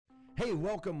Hey,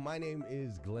 welcome. My name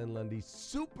is Glenn Lundy.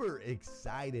 Super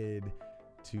excited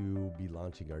to be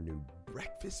launching our new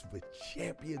Breakfast with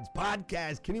Champions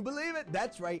podcast. Can you believe it?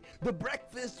 That's right. The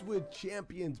Breakfast with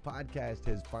Champions podcast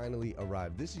has finally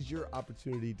arrived. This is your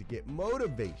opportunity to get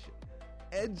motivation,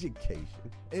 education,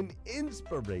 and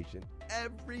inspiration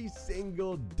every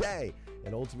single day.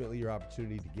 And ultimately, your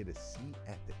opportunity to get a seat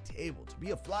at the table, to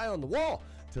be a fly on the wall,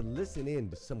 to listen in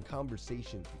to some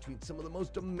conversations between some of the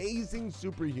most amazing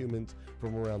superhumans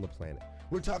from around the planet.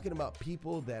 We're talking about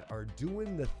people that are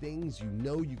doing the things you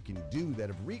know you can do, that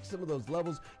have reached some of those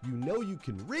levels you know you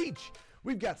can reach.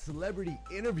 We've got celebrity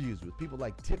interviews with people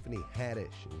like Tiffany Haddish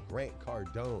and Grant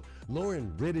Cardone,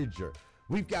 Lauren Rittiger.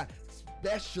 We've got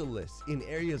specialists in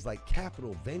areas like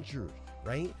capital ventures,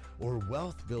 right? Or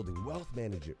wealth building, wealth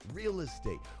management, real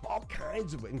estate, all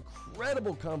kinds of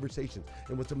incredible conversations.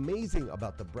 And what's amazing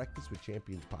about the Breakfast with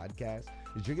Champions podcast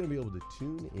is you're going to be able to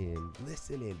tune in,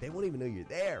 listen in. They won't even know you're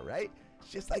there, right? It's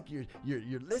just like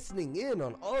you're listening in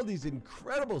on all these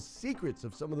incredible secrets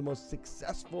of some of the most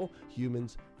successful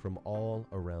humans from all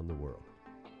around the world.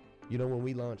 You know, when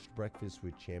we launched Breakfast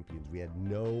with Champions, we had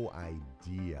no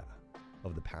idea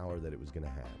of the power that it was going to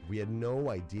have. We had no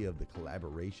idea of the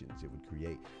collaborations it would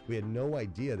create. We had no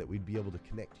idea that we'd be able to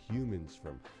connect humans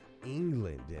from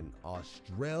England and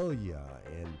Australia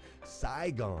and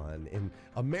Saigon and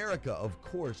America, of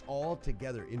course, all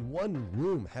together in one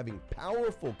room, having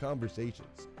powerful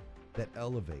conversations that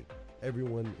elevate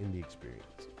everyone in the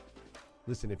experience.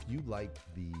 Listen, if you like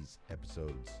these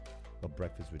episodes of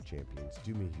Breakfast with Champions,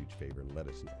 do me a huge favor and let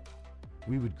us know.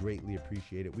 We would greatly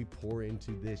appreciate it. We pour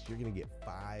into this. You're going to get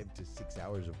 5 to 6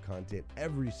 hours of content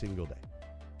every single day,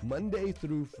 Monday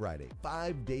through Friday,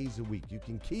 5 days a week. You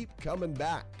can keep coming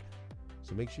back.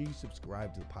 So make sure you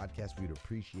subscribe to the podcast. We'd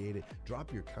appreciate it.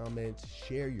 Drop your comments,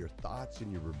 share your thoughts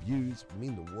and your reviews. It would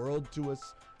mean the world to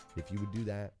us if you would do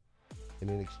that. And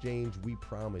in exchange, we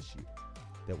promise you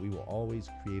that we will always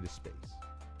create a space,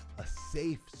 a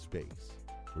safe space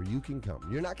where you can come.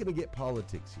 You're not going to get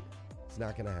politics here. It's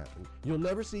not going to happen. You'll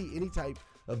never see any type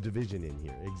of division in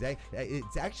here.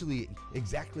 It's actually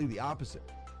exactly the opposite.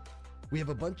 We have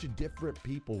a bunch of different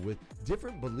people with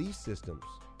different belief systems,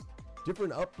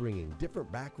 different upbringing, different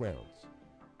backgrounds.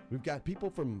 We've got people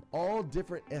from all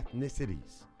different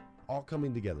ethnicities all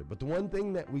coming together. But the one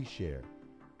thing that we share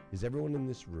is everyone in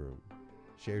this room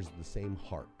shares the same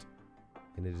heart.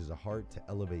 And it is a heart to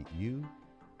elevate you,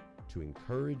 to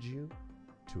encourage you,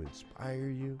 to inspire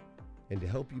you, and to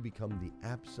help you become the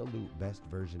absolute best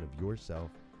version of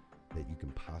yourself that you can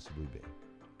possibly be.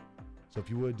 So if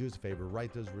you would, do us a favor,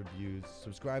 write those reviews,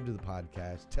 subscribe to the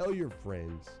podcast, tell your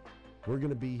friends. We're going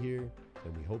to be here,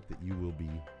 and we hope that you will be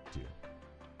too.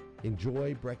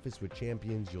 Enjoy Breakfast with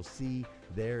Champions. You'll see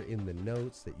there in the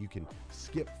notes that you can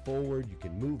skip forward, you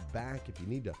can move back. If you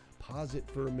need to pause it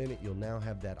for a minute, you'll now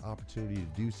have that opportunity to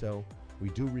do so. We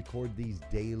do record these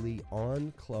daily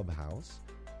on Clubhouse.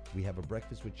 We have a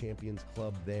Breakfast with Champions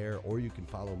club there, or you can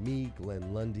follow me,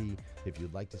 Glenn Lundy, if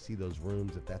you'd like to see those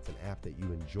rooms. If that's an app that you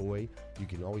enjoy, you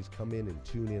can always come in and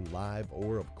tune in live,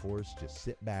 or of course, just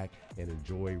sit back and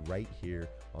enjoy right here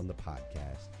on the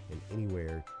podcast and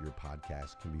anywhere your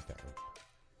podcast can be found.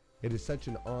 It is such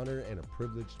an honor and a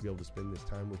privilege to be able to spend this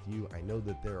time with you. I know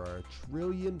that there are a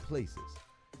trillion places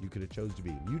you could have chose to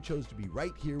be. You chose to be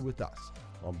right here with us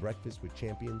on Breakfast with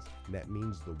Champions, and that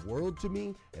means the world to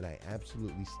me, and I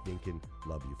absolutely stinking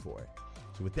love you for it.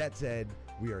 So with that said,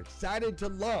 we are excited to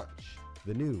launch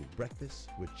the new Breakfast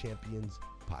with Champions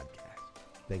podcast.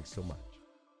 Thanks so much.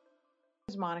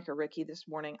 This is Monica Ricky this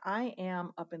morning. I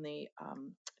am up in the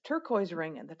turquoise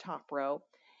ring in the top row,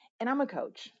 and I'm a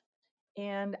coach,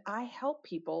 and I help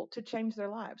people to change their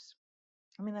lives.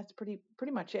 I mean, that's pretty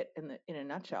much it in a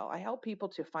nutshell. I help people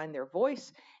to find their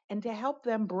voice and to help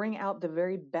them bring out the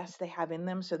very best they have in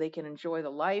them so they can enjoy the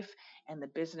life and the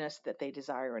business that they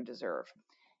desire and deserve.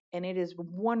 And it is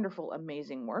wonderful,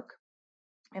 amazing work.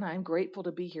 And I'm grateful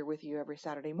to be here with you every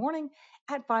Saturday morning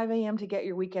at 5 a.m. to get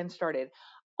your weekend started.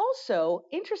 Also,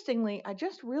 interestingly, I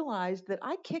just realized that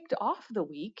I kicked off the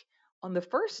week on the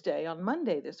first day, on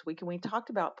Monday this week, and we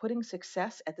talked about putting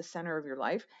success at the center of your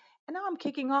life. And now I'm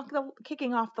kicking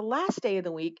off the last day of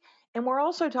the week, and we're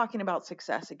also talking about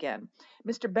success again.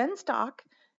 Mr. Ben Stock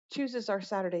chooses our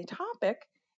Saturday topic,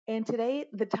 and today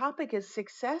the topic is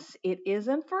success. It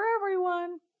isn't for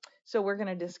everyone. So we're going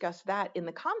to discuss that in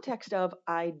the context of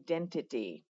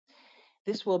identity.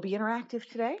 This will be interactive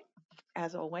today,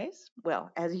 as always.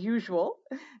 Well, as usual,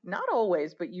 not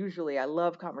always, but usually. I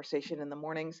love conversation in the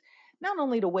mornings, not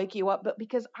only to wake you up, but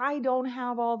because I don't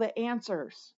have all the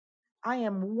answers. I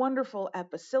am wonderful at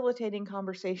facilitating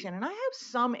conversation, and I have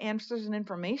some answers and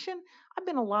information. I've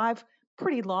been alive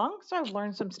pretty long, so I've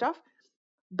learned some stuff.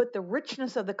 But the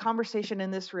richness of the conversation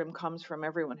in this room comes from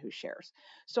everyone who shares.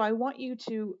 So I want you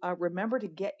to remember to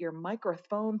get your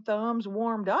microphone thumbs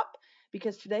warmed up,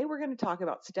 because today we're going to talk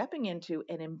about stepping into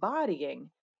and embodying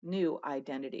new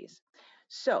identities.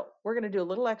 So we're going to do a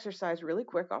little exercise really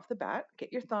quick off the bat.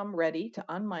 Get your thumb ready to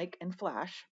unmic and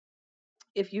flash.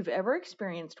 If you've ever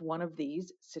experienced one of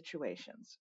these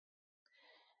situations,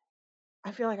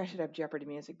 I feel like I should have Jeopardy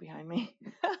music behind me,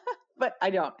 but I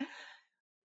don't.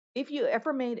 If you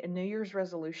ever made a New Year's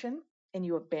resolution and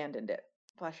you abandoned it,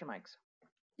 flash your mics.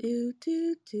 Do,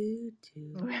 do, do,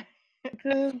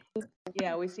 do.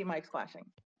 Yeah, we see mics flashing.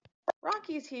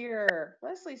 Rocky's here.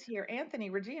 Leslie's here. Anthony,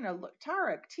 Regina,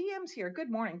 Tarek, TM's here.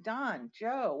 Good morning. Don,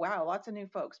 Joe. Wow, lots of new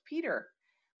folks. Peter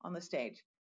on the stage.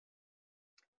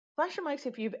 Flash your mics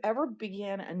if you've ever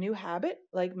began a new habit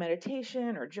like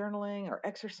meditation or journaling or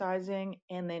exercising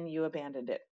and then you abandoned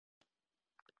it.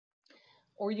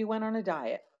 Or you went on a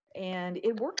diet and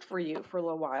it worked for you for a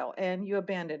little while and you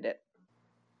abandoned it.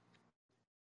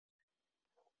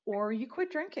 Or you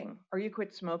quit drinking, or you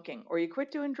quit smoking, or you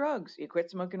quit doing drugs, you quit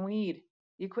smoking weed,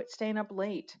 you quit staying up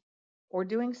late, or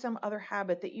doing some other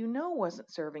habit that you know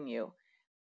wasn't serving you.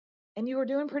 And you were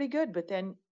doing pretty good, but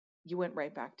then you went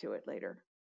right back to it later.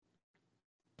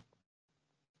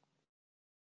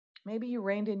 Maybe you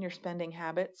reined in your spending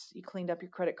habits, you cleaned up your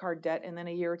credit card debt, and then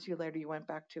a year or two later you went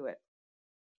back to it.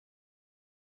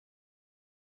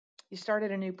 You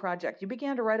started a new project, you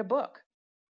began to write a book,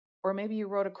 or maybe you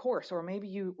wrote a course, or maybe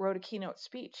you wrote a keynote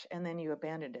speech, and then you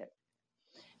abandoned it.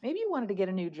 Maybe you wanted to get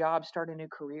a new job, start a new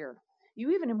career.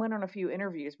 You even went on a few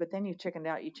interviews, but then you chickened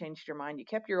out, you changed your mind, you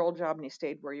kept your old job and you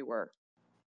stayed where you were.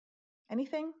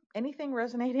 Anything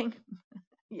resonating?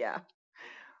 Yeah,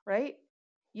 right?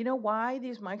 You know why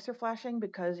these mics are flashing?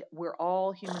 Because we're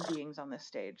all human beings on this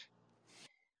stage.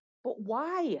 But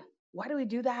why? Why do we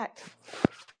do that?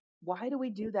 Why do we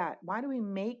do that? Why do we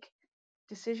make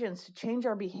decisions to change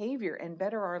our behavior and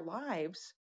better our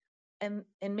lives and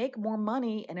make more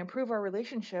money and improve our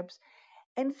relationships?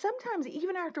 And sometimes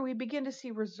even after we begin to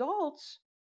see results,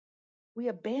 we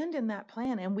abandon that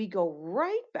plan and we go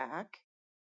right back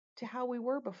to how we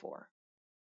were before.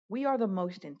 We are the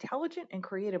most intelligent and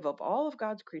creative of all of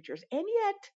God's creatures. And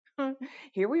yet,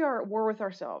 here we are at war with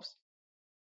ourselves.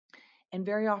 And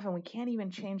very often we can't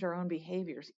even change our own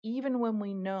behaviors, even when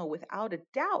we know without a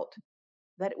doubt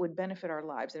that it would benefit our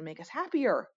lives and make us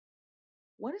happier.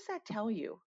 What does that tell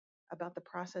you about the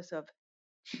process of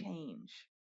change?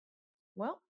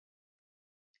 Well,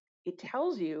 it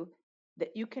tells you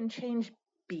that you can change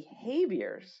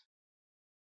behaviors,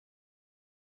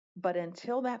 but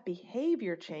until that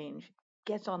behavior change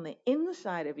gets on the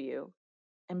inside of you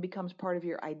and becomes part of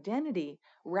your identity,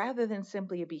 rather than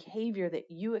simply a behavior that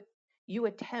you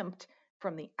attempt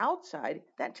from the outside,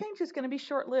 that change is going to be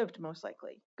short-lived, most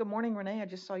likely. Good morning, Renee. I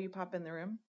just saw you pop in the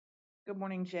room. Good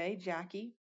morning, Jay,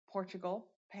 Jackie, Portugal,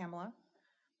 Pamela.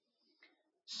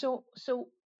 So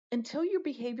until your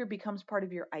behavior becomes part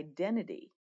of your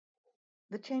identity,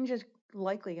 the change is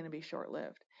likely going to be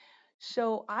short-lived.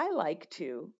 So I like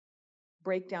to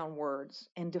break down words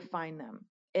and define them.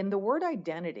 And the word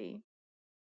identity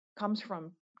comes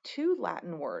from two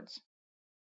Latin words,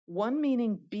 one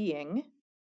meaning being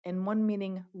and one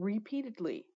meaning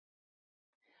repeatedly.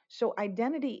 So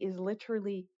identity is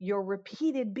literally your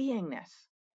repeated beingness,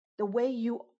 the way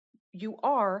you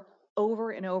are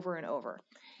over and over and over.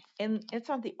 And it's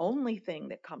not the only thing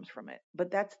that comes from it,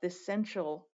 but that's the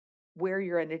essential where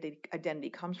your identity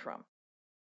comes from.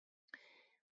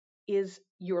 Is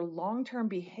your long-term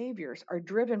behaviors are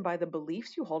driven by the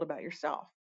beliefs you hold about yourself.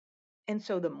 And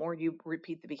so the more you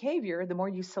repeat the behavior, the more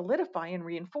you solidify and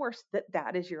reinforce that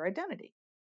that is your identity,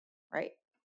 right?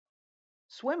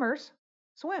 Swimmers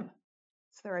swim.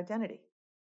 It's their identity.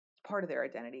 It's part of their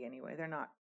identity anyway. They're not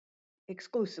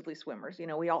exclusively swimmers. You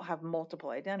know, we all have multiple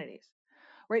identities,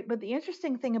 right? But the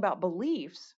interesting thing about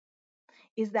beliefs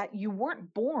is that you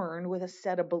weren't born with a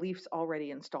set of beliefs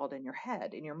already installed in your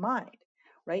head, in your mind,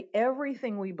 right?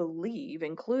 Everything we believe,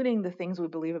 including the things we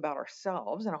believe about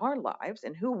ourselves and our lives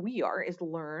and who we are, is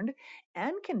learned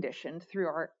and conditioned through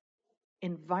our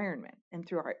environment and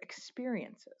through our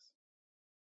experiences.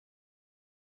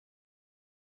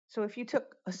 So if you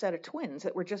took a set of twins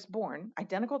that were just born,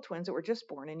 identical twins that were just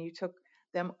born, and you took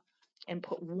them and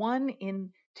put one in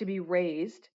to be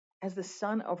raised as the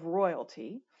son of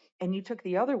royalty, and you took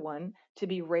the other one to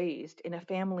be raised in a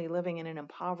family living in an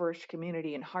impoverished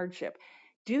community in hardship,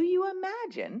 do you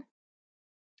imagine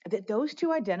that those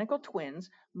two identical twins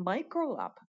might grow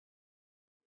up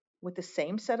with the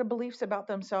same set of beliefs about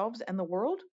themselves and the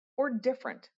world, or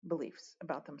different beliefs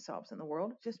about themselves and the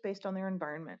world, just based on their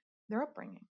environment, their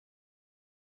upbringing,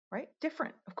 right?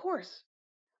 Different, of course.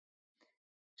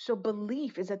 So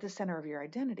belief is at the center of your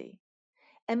identity.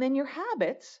 And then your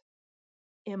habits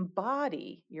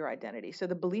embody your identity. So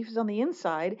the belief is on the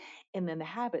inside, and then the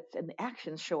habits and the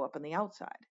actions show up on the outside.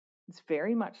 It's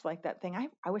very much like that thing.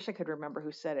 I wish I could remember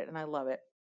who said it, and I love it.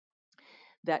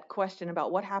 That question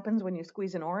about what happens when you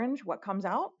squeeze an orange, what comes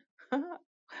out?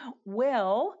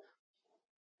 Well,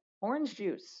 orange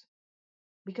juice,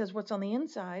 because what's on the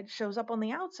inside shows up on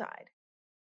the outside.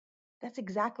 That's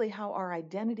exactly how our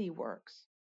identity works.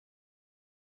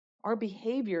 Our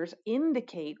behaviors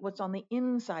indicate what's on the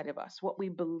inside of us, what we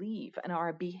believe, and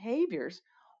our behaviors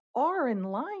are in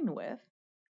line with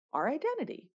our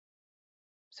identity.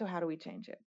 So how do we change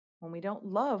it? When we don't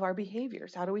love our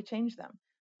behaviors, how do we change them?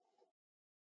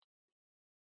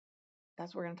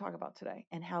 That's what we're going to talk about today,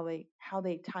 and how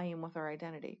they tie in with our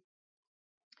identity.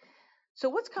 So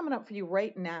what's coming up for you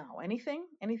right now? Anything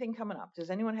coming up? Does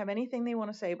anyone have anything they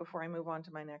want to say before I move on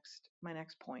to my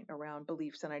next point around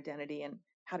beliefs and identity and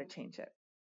how to change it?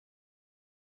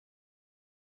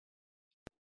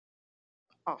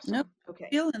 Awesome. Nope, Okay.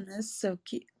 feeling this, so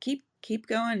keep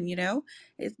going.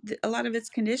 A lot of it's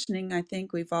conditioning. I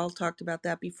think we've all talked about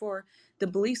that before. The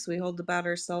beliefs we hold about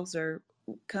ourselves are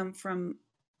come from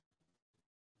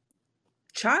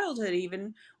childhood,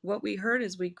 even what we heard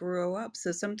as we grow up.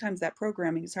 So sometimes that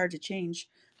programming is hard to change,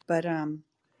 but I'm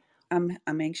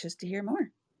anxious to hear more.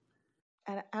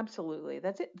 And absolutely.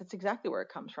 That's it. That's exactly where it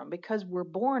comes from, because we're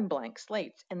born blank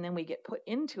slates and then we get put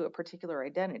into a particular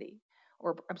identity,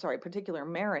 or I'm sorry, particular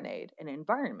marinade, an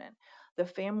environment, the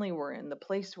family we're in, the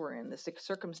place we're in, the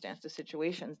circumstance, the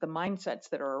situations, the mindsets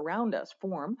that are around us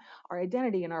form our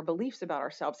identity and our beliefs about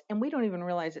ourselves. And we don't even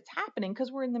realize it's happening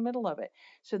because we're in the middle of it.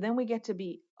 So then we get to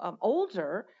be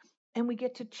older and we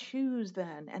get to choose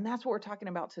then. And that's what we're talking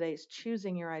about today, is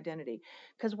choosing your identity.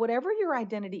 Because whatever your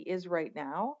identity is right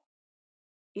now,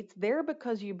 it's there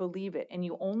because you believe it, and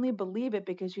you only believe it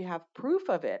because you have proof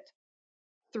of it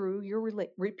through your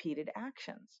repeated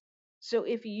actions. So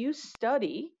if you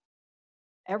study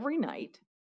every night,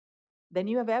 then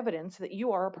you have evidence that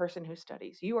you are a person who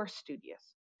studies. You are studious.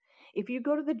 If you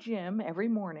go to the gym every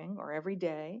morning or every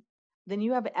day, then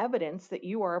you have evidence that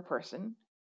you are a person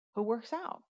who works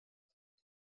out.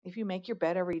 If you make your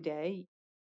bed every day,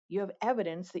 you have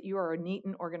evidence that you are a neat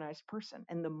and organized person.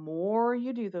 And the more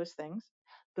you do those things,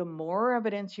 the more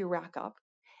evidence you rack up,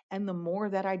 and the more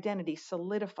that identity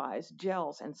solidifies,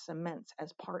 gels, and cements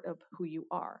as part of who you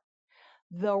are.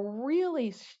 The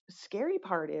really scary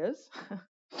part is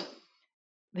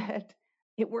that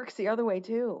it works the other way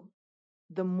too.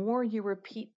 The more you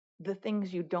repeat the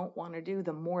things you don't want to do,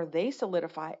 the more they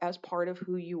solidify as part of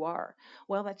who you are.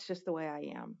 Well, that's just the way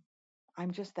I am.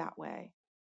 I'm just that way.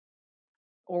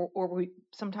 Or we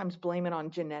sometimes blame it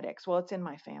on genetics. Well, it's in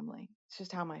my family. It's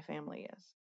just how my family is,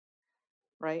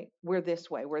 right? We're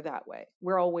this way, we're that way.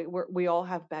 We all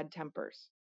have bad tempers.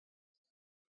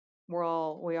 We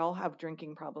all have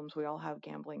drinking problems. We all have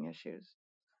gambling issues.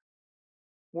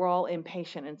 We're all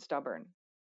impatient and stubborn,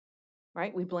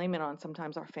 right? We blame it on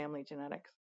sometimes our family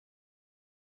genetics.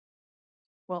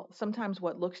 Well, sometimes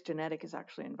what looks genetic is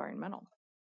actually environmental,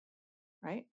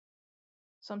 right?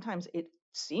 Sometimes it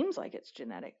seems like it's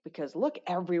genetic because look,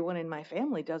 everyone in my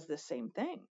family does the same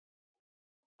thing.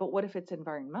 But what if it's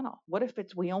environmental? What if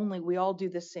it's we all do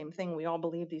this same thing? We all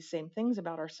believe these same things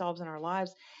about ourselves and our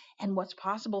lives and what's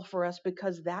possible for us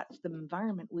because that's the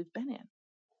environment we've been in.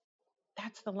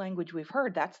 That's the language we've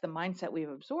heard. That's the mindset we've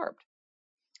absorbed.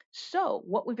 So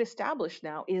what we've established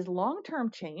now is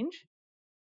long-term change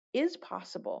is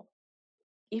possible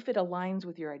if it aligns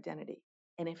with your identity.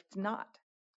 And if it's not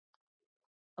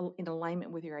in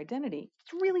alignment with your identity,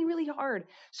 it's really, really hard.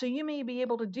 So you may be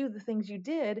able to do the things you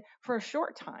did for a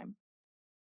short time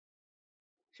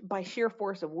by sheer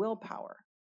force of willpower.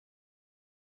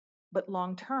 But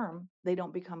long term, they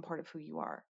don't become part of who you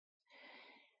are.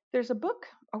 There's a book,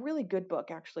 a really good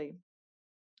book actually,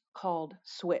 called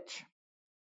Switch.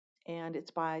 And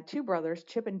it's by two brothers,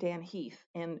 Chip and Dan Heath.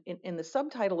 And in the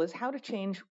subtitle is How to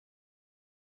Change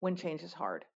When Change is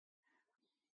Hard.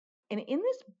 And in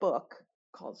this book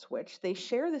called Switch, they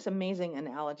share this amazing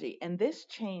analogy. And this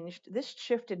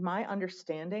shifted my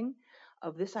understanding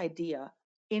of this idea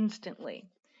instantly.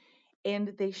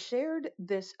 And they shared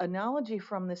this analogy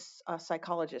from this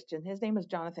psychologist, and his name is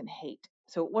Jonathan Haidt.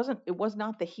 So it was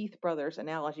not the Heath brothers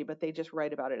analogy, but they just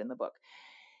write about it in the book.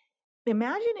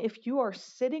 Imagine if you are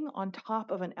sitting on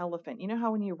top of an elephant. You know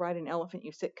how when you ride an elephant,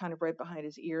 you sit kind of right behind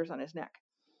his ears on his neck.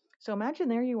 So imagine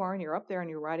there you are and you're up there and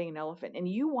you're riding an elephant and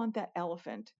you want that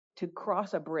elephant to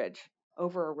cross a bridge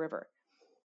over a river.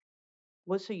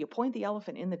 Well, so you point the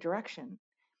elephant in the direction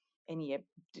and you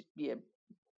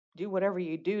do whatever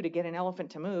you do to get an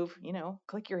elephant to move,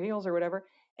 click your heels or whatever,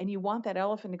 and you want that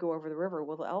elephant to go over the river.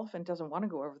 Well, the elephant doesn't want to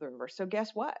go over the river. So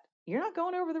guess what? You're not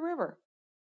going over the river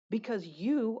because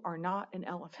you are not an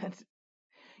elephant.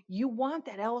 You want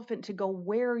that elephant to go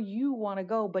where you want to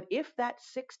go. But if that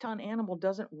 6-ton animal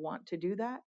doesn't want to do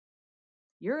that,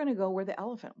 you're going to go where the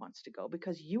elephant wants to go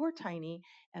because you are tiny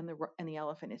and the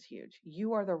elephant is huge.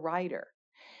 You are the rider.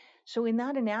 So in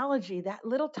that analogy, that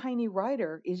little tiny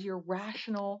rider is your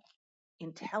rational,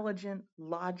 intelligent,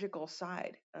 logical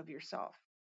side of yourself.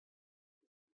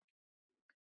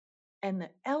 And the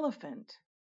elephant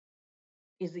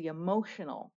is the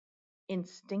emotional,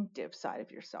 instinctive side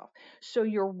of yourself. So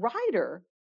your rider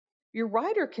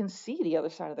can see the other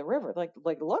side of the river. Like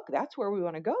look, that's where we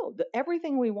want to go.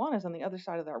 Everything we want is on the other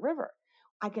side of that river.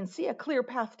 I can see a clear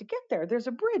path to get there. There's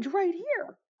a bridge right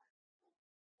here.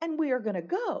 And we are going to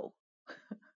go.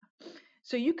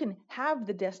 So you can have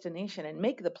the destination and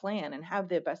make the plan and have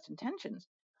the best intentions.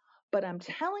 But I'm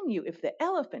telling you, if the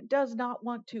elephant does not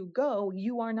want to go,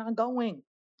 you are not going.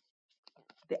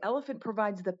 The elephant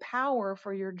provides the power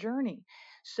for your journey.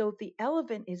 So if the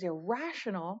elephant is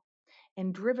irrational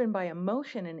and driven by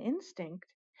emotion and instinct,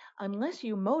 unless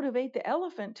you motivate the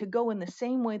elephant to go in the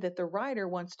same way that the rider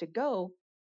wants to go,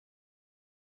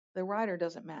 the rider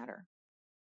doesn't matter.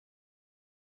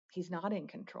 He's not in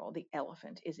control. The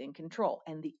elephant is in control.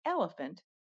 And the elephant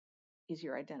is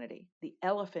your identity. The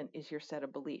elephant is your set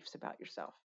of beliefs about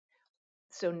yourself.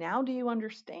 So now do you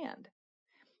understand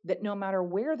that no matter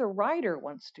where the rider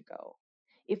wants to go,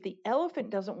 if the elephant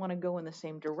doesn't want to go in the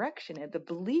same direction and the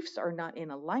beliefs are not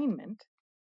in alignment,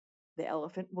 the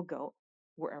elephant will go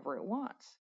wherever it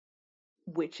wants,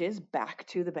 which is back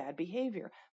to the bad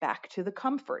behavior, back to the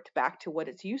comfort, back to what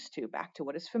it's used to, back to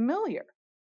what is familiar.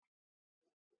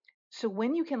 So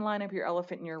when you can line up your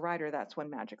elephant and your rider, that's when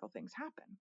magical things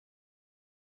happen.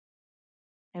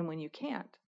 And when you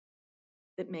can't,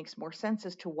 it makes more sense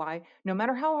as to why, no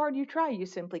matter how hard you try, you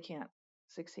simply can't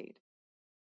succeed.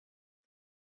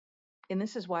 And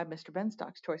this is why Mr.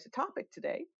 Benstock's choice of topic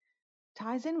today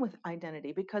ties in with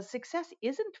identity, because success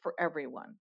isn't for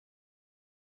everyone,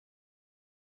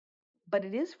 but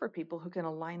it is for people who can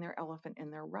align their elephant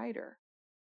and their rider.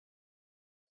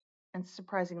 And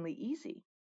surprisingly easy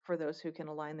for those who can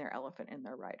align their elephant and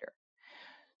their rider.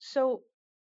 So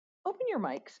open your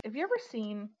mics. Have you ever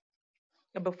seen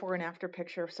a before and after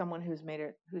picture of someone who's made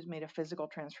a physical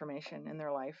transformation in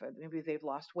their life? Maybe they've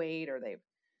lost weight or they've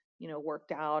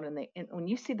worked out, and when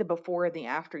you see the before and the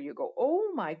after, you go,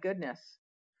 oh my goodness,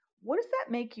 what does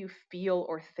that make you feel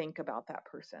or think about that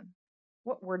person?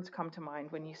 What words come to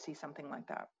mind when you see something like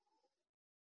that?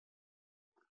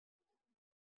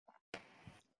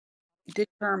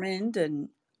 Determined, and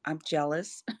I'm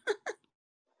jealous.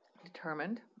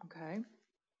 Determined. Okay.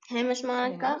 Hey, Miss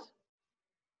Monica.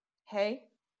 Hey.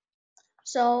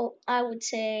 So I would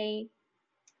say,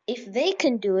 if they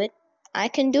can do it, I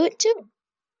can do it too.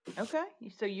 Okay.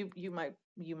 So you might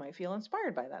feel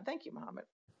inspired by that. Thank you, Mohammed.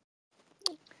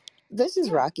 This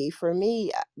is Rocky. For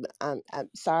me, I'm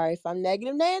sorry if I'm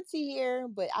negative Nancy here,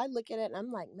 but I look at it and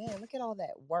I'm like, man, look at all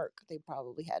that work they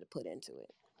probably had to put into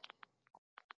it.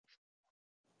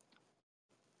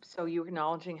 So you're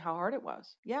acknowledging how hard it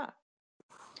was. Yeah.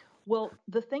 Well,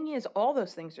 the thing is, all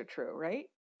those things are true, right?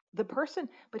 But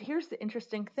here's the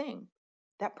interesting thing.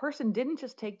 That person didn't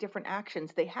just take different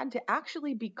actions. They had to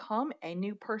actually become a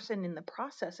new person in the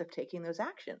process of taking those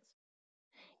actions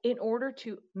in order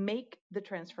to make the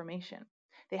transformation.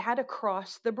 They had to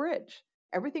cross the bridge.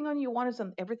 Everything you want is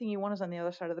on the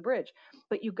other side of the bridge,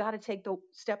 but you got to take the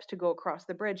steps to go across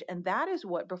the bridge. And that is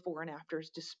what before and afters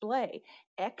display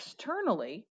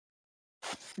externally,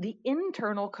 the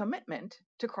internal commitment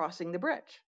to crossing the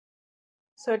bridge.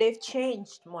 So they've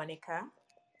changed, Monica.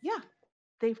 Yeah,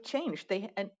 they've changed.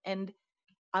 And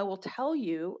I will tell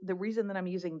you the reason that I'm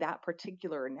using that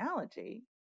particular analogy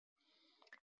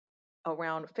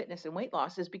around fitness and weight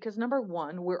loss is because, number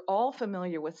one, we're all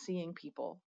familiar with seeing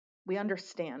people. We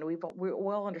understand. We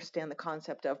all understand the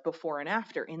concept of before and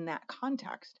after in that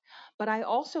context. But I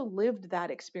also lived that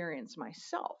experience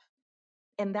myself.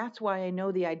 And that's why I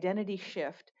know the identity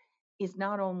shift is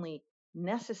not only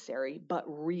necessary, but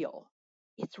real.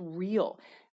 It's real.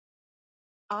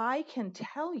 I can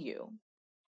tell you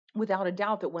without a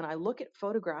doubt that when I look at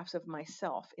photographs of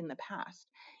myself in the past,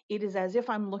 it is as if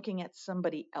I'm looking at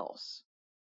somebody else,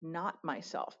 not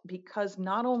myself, because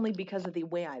not only because of the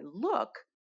way I look,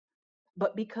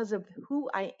 but because of who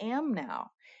I am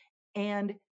now.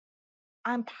 And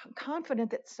I'm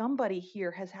confident that somebody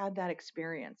here has had that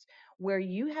experience where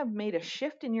you have made a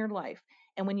shift in your life.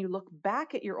 And when you look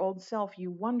back at your old self,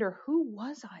 you wonder, who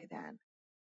was I then?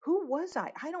 Who was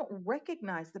I? I don't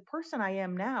recognize the person I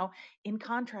am now in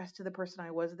contrast to the person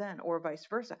I was then, or vice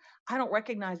versa. I don't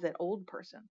recognize that old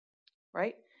person,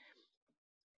 right?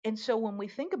 And so when we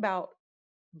think about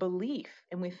belief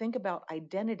and we think about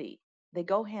identity, they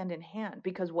go hand in hand,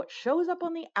 because what shows up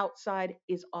on the outside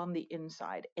is on the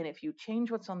inside. And if you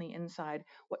change what's on the inside,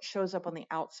 what shows up on the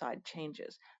outside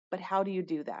changes. But how do you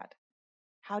do that?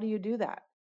 How do you do that?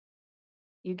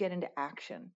 You get into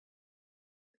action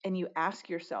and you ask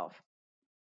yourself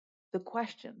the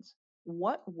questions.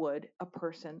 What would a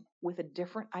person with a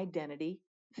different identity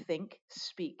think,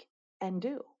 speak, and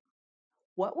do?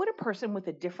 What would a person with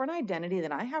a different identity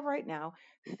than I have right now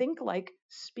think like,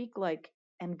 speak like,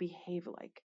 and behave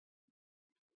like?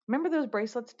 Remember those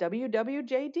bracelets,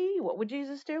 WWJD? What would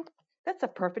Jesus do? That's a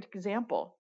perfect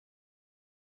example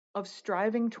of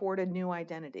striving toward a new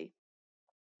identity.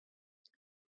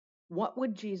 What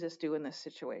would Jesus do in this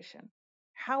situation?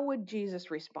 How would Jesus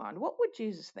respond? What would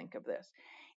Jesus think of this?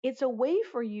 It's a way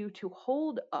for you to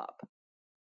hold up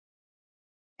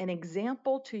an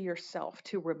example to yourself,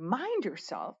 to remind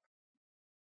yourself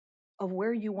of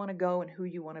where you want to go and who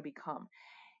you want to become.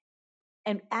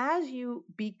 And as you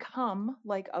become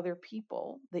like other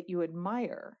people that you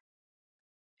admire,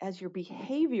 as your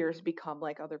behaviors become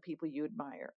like other people you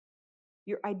admire,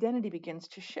 your identity begins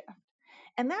to shift.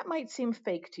 And that might seem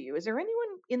fake to you. Is there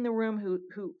anyone in the room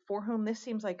who for whom this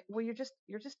seems like, well, you're just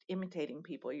imitating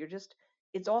people.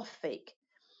 It's all fake?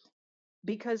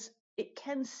 Because it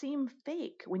can seem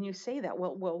fake when you say that.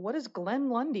 Well, what does Glenn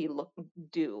Lundy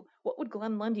do? What would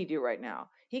Glenn Lundy do right now?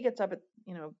 He gets up at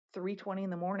 3:20 in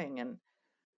the morning and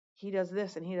he does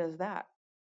this and he does that.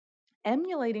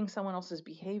 Emulating someone else's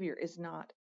behavior is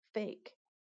not fake,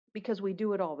 because we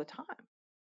do it all the time.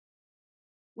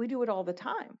 We do it all the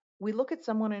time. We look at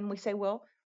someone and we say, well,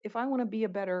 if I want to be a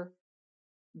better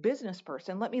business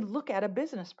person, let me look at a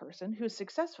business person who's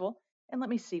successful and let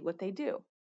me see what they do.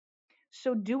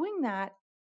 So doing that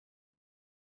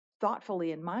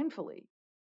thoughtfully and mindfully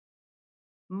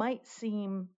might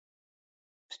seem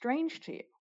strange to you.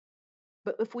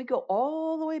 But if we go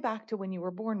all the way back to when you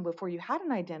were born, before you had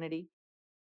an identity,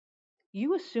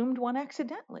 you assumed one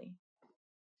accidentally.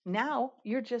 Now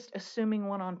you're just assuming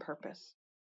one on purpose.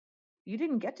 You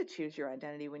didn't get to choose your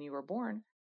identity when you were born.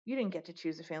 You didn't get to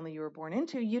choose the family you were born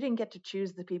into. You didn't get to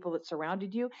choose the people that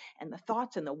surrounded you and the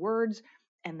thoughts and the words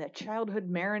and the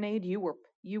childhood marinade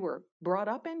you were brought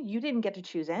up in. You didn't get to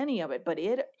choose any of it, but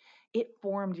it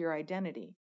formed your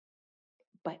identity.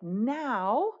 But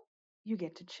now you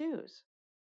get to choose.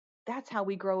 That's how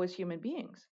we grow as human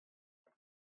beings.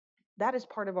 That is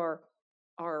part of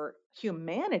our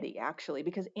humanity, actually,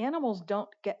 because animals don't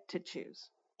get to choose.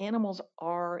 Animals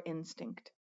are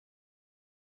instinct.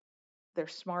 They're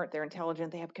smart, they're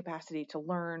intelligent, they have capacity to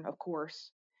learn, of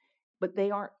course, but they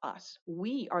aren't us.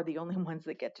 We are the only ones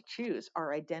that get to choose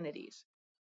our identities.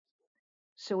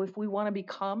 So if we want to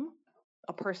become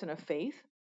a person of faith,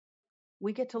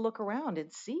 we get to look around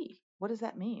and see, what does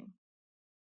that mean?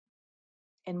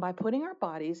 And by putting our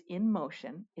bodies in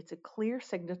motion, it's a clear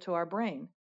signal to our brain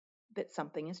that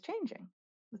something is changing,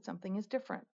 that something is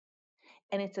different.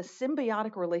 And it's a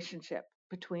symbiotic relationship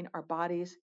between our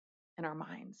bodies and our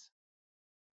minds.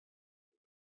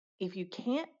 If you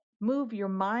can't move your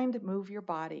mind, move your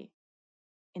body.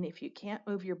 And if you can't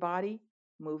move your body,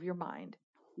 move your mind.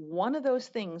 One of those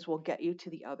things will get you to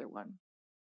the other one.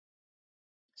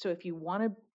 So if you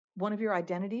want one of your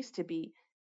identities to be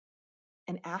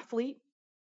an athlete,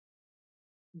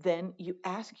 then you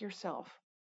ask yourself,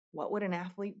 what would an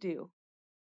athlete do?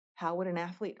 How would an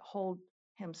athlete hold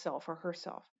himself or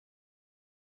herself?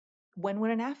 When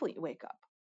would an athlete wake up?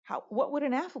 What would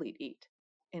an athlete eat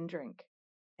and drink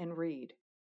and read?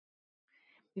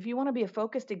 If you want to be a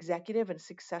focused executive and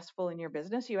successful in your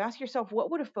business, you ask yourself,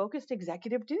 what would a focused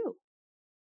executive do?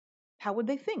 How would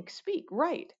they think, speak,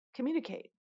 write,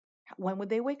 communicate? When would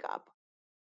they wake up?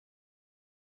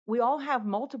 We all have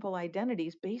multiple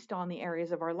identities based on the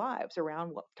areas of our lives around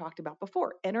what we've talked about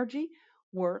before: energy,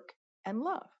 work, and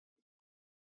love.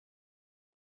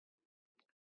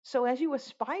 So as you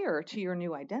aspire to your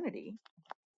new identity,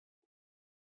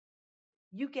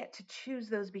 you get to choose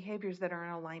those behaviors that are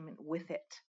in alignment with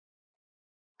it.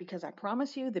 Because I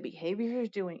promise you, the behaviors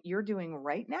you're doing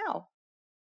right now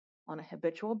on a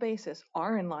habitual basis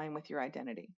are in line with your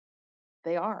identity.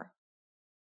 They are.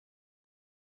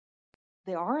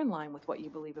 They are in line with what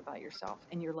you believe about yourself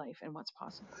and your life and what's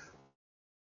possible.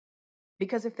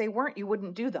 Because if they weren't, you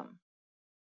wouldn't do them.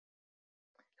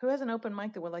 Who has an open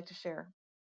mic that would like to share?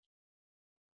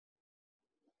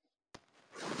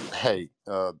 Hey,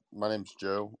 my name's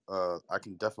Joe. I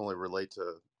can definitely relate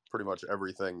to pretty much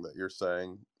everything that you're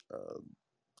saying. Uh,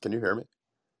 can you hear me?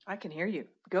 I can hear you.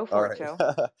 Go All for it, right.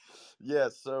 Joe. Yeah.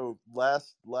 So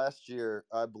last year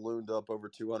I ballooned up over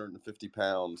 250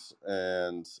 pounds,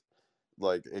 and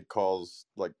like it caused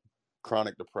like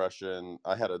chronic depression.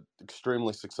 I had an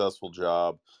extremely successful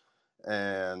job,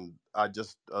 and I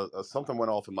just something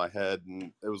went off in my head,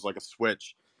 and it was like a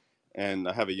switch. And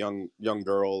I have a young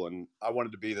girl, and I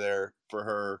wanted to be there for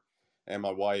her and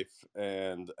my wife.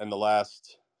 And in the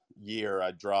last year,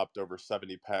 I dropped over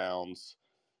 70 pounds,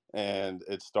 and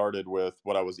it started with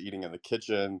what I was eating in the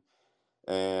kitchen,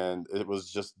 and it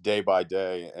was just day by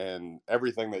day. And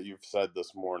everything that you've said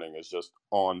this morning is just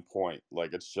on point.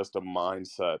 Like it's just a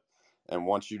mindset, and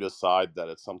once you decide that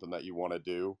it's something that you want to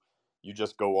do, you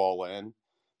just go all in,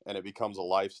 and it becomes a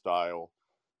lifestyle,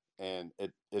 and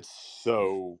it's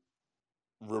so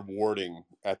rewarding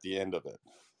at the end of it.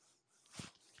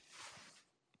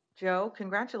 Joe,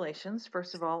 congratulations,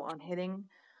 first of all, on hitting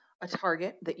a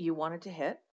target that you wanted to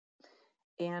hit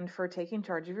and for taking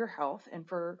charge of your health and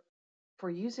for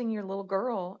using your little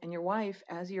girl and your wife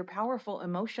as your powerful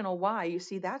emotional why. You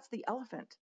see, that's the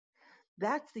elephant.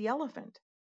 That's the elephant.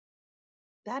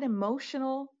 That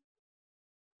emotional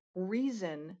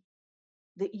reason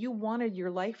that you wanted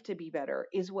your life to be better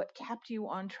is what kept you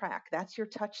on track. That's your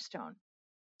touchstone.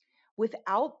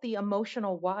 Without the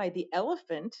emotional why, the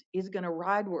elephant is going to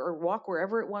ride or walk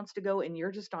wherever it wants to go, and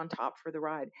you're just on top for the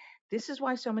ride. This is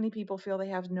why so many people feel they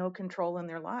have no control in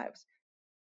their lives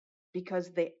because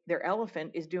their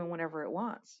elephant is doing whatever it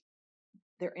wants.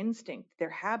 Their instinct, their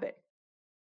habit,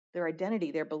 their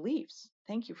identity, their beliefs.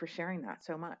 Thank you for sharing that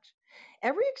so much.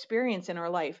 Every experience in our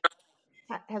life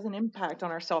has an impact on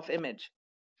our self image.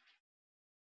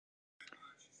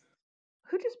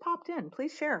 Who just popped in?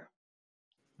 Please share.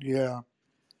 Yeah.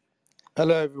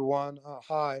 Hello, everyone.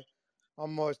 Hi.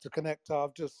 I'm Moise the Connector.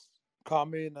 I've just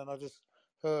come in and I just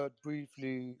heard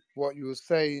briefly what you were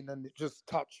saying and it just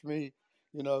touched me.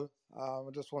 You know, I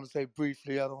just want to say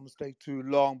briefly, I don't want to stay too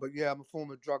long, but yeah, I'm a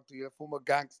former drug dealer, former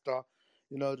gangster.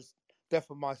 You know, the death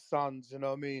of my sons, you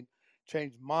know what I mean,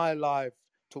 changed my life,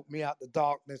 took me out the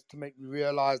darkness to make me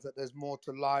realize that there's more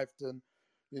to life than,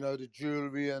 the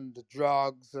jewelry and the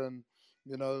drugs. And,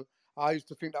 you know, I used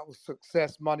to think that was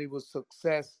success, money was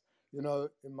success, in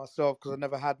myself because I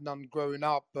never had none growing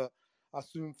up. But I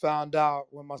soon found out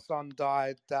when my son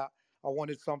died that I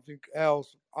wanted something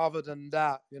else other than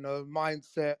that.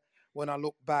 Mindset, when I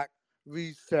look back,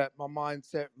 reset, my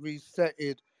mindset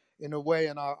resetted in a way.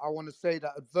 And I want to say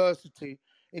that adversity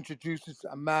introduces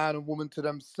a man and woman to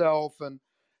themselves. And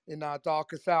in our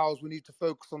darkest hours, we need to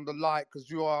focus on the light because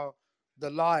you are the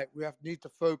light. Need to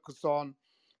focus on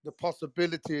the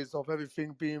possibilities of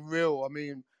everything being real. I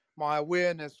mean, my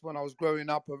awareness when I was growing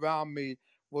up around me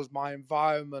was my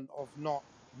environment of not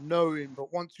knowing.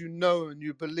 But once you know and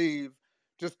you believe,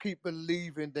 just keep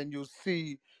believing, then you'll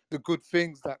see the good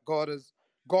things that God has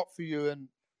got for you. And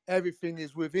everything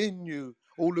is within you.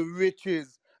 All the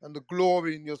riches and the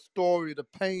glory in your story, the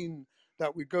pain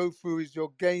that we go through is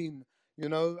your gain.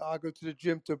 I go to the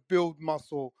gym to build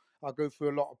muscle. I go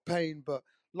through a lot of pain, but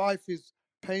life is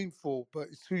painful, but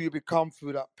it's who you become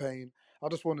through that pain. I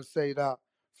just want to say that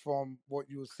from what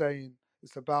you were saying.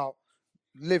 It's about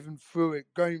living through it,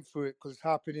 going through it, because it's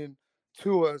happening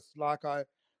to us. Like I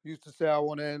used to say, I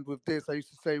want to end with this. I used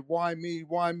to say, why me?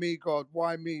 Why me, God?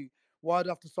 Why me? Why do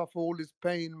I have to suffer all this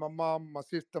pain? My mom, my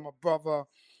sister, my brother,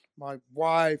 my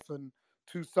wife, and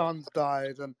 2 sons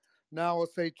died. And now I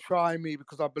say, try me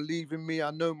because I believe in me. I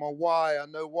know my why. I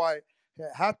know why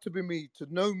it had to be me,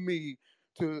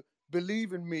 to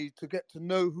believe in me, to get to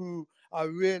know who I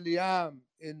really am,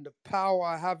 in the power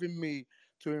I have in me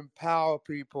to empower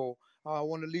people. I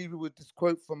want to leave you with this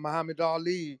quote from Muhammad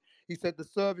Ali. He said, the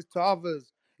service to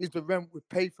others is the rent we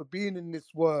pay for being in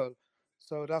this world.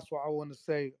 So that's what I want to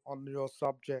say on your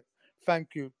subject.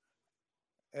 Thank you,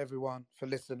 everyone, for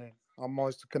listening. I'm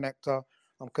Moise the Connector.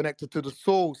 I'm connected to the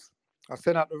source. I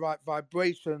send out the right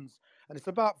vibrations. And it's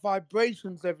about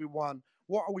vibrations, everyone.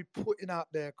 What are we putting out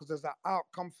there? Because there's an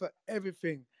outcome for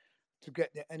everything to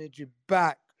get the energy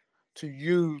back to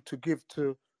you to give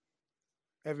to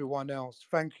everyone else.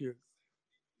 Thank you.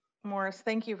 Morris,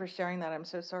 thank you for sharing that. I'm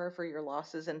so sorry for your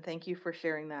losses, and thank you for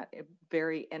sharing that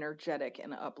very energetic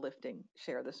and uplifting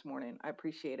share this morning. I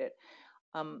appreciate it.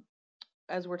 Um,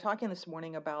 as we're talking this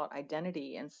morning about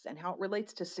identity and how it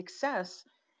relates to success,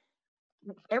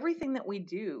 everything that we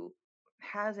do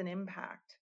has an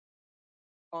impact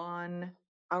on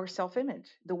our self image,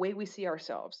 the way we see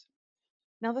ourselves.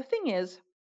 Now, the thing is,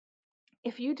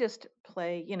 If you just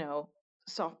play,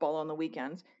 softball on the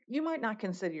weekends, you might not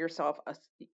consider yourself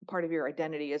part of your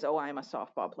identity as, oh, I'm a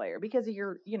softball player, because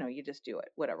you just do it,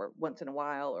 whatever, once in a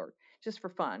while or just for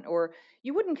fun. Or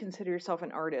you wouldn't consider yourself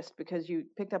an artist because you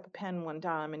picked up a pen one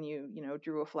time and you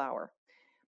drew a flower.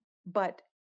 But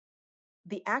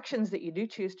the actions that you do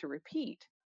choose to repeat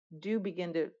do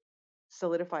begin to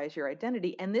solidify as your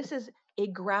identity. And this is a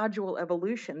gradual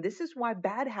evolution. This is why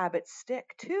bad habits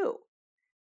stick too.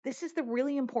 This is the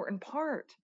really important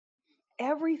part.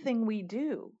 Everything we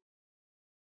do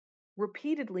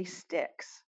repeatedly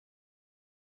sticks.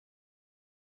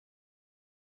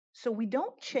 So we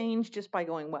don't change just by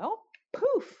going, well,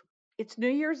 poof, it's New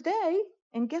Year's Day.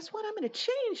 And guess what? I'm going to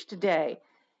change today.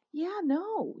 Yeah,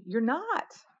 no, you're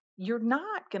not. You're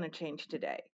not going to change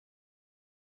today.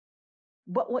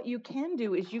 But what you can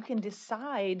do is you can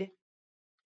decide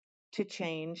to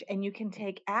change, and you can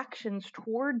take actions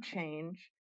toward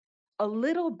change a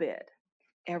little bit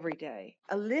every day,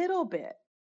 a little bit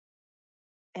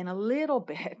and a little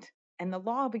bit. And the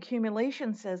law of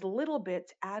accumulation says little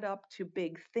bits add up to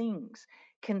big things,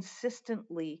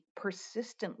 consistently,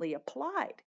 persistently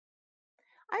applied.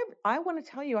 I want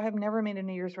to tell you, I have never made a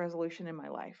New Year's resolution in my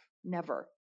life. Never.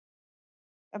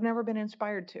 I've never been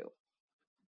inspired to.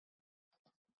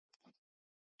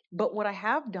 But what I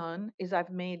have done is I've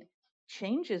made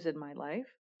changes in my life.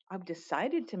 I've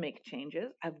decided to make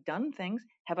changes. I've done things.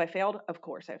 Have I failed? Of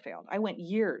course I failed. I went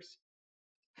years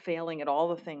failing at all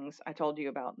the things I told you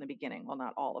about in the beginning. Well,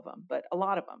 not all of them, but a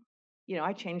lot of them.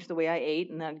 I changed the way I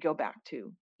ate and then I'd go back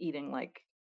to eating like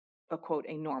a quote,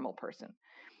 a normal person.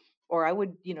 Or I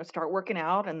would, start working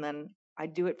out and then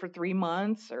I'd do it for 3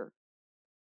 months or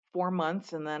 4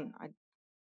 months and then I'd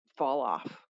fall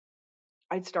off.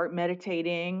 I'd start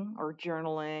meditating or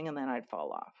journaling and then I'd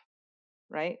fall off,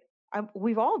 right?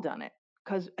 We've all done it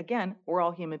because, again, we're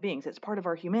all human beings. It's part of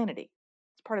our humanity.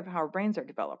 It's part of how our brains are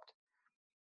developed,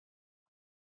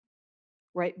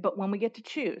 right? But when we get to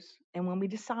choose and when we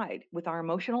decide with our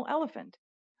emotional elephant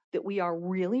that we are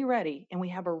really ready and we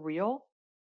have a real,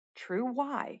 true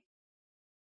why,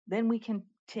 then we can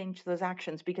change those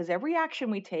actions, because every action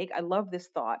we take, I love this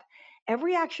thought,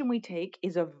 every action we take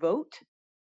is a vote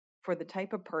for the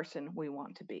type of person we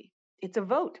want to be. It's a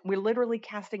vote. We're literally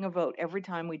casting a vote every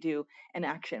time we do an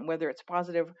action, whether it's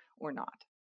positive or not.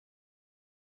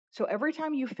 So every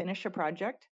time you finish a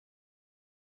project,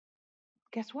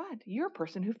 guess what? You're a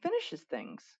person who finishes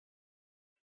things.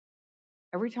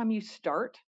 Every time you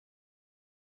start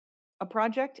a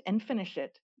project and finish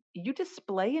it, you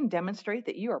display and demonstrate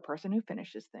that you are a person who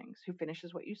finishes things, who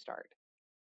finishes what you start.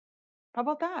 How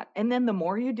about that? And then the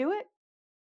more you do it,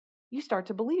 you start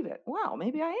to believe it. Wow,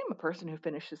 maybe I am a person who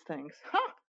finishes things. Ha!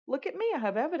 Look at me, I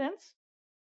have evidence.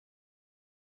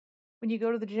 When you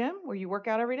go to the gym where you work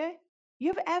out every day,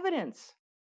 you have evidence.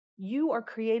 You are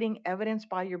creating evidence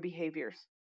by your behaviors.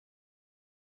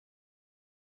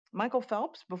 Michael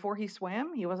Phelps, before he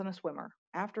swam, he wasn't a swimmer.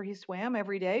 After he swam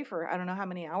every day for I don't know how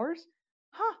many hours,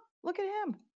 look at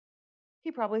him.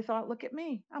 He probably thought, look at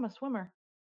me, I'm a swimmer.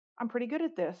 I'm pretty good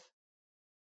at this.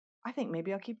 I think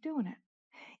maybe I'll keep doing it.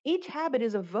 Each habit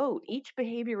is a vote. Each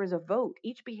behavior is a vote.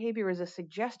 Each behavior is a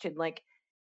suggestion, like,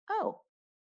 oh,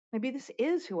 maybe this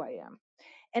is who I am.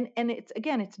 And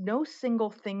it's no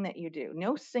single thing that you do,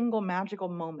 no single magical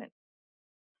moment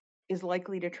is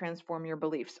likely to transform your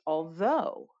beliefs.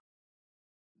 Although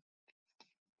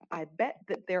I bet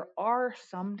that there are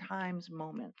sometimes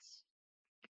moments,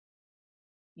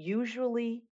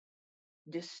 usually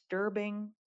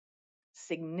disturbing,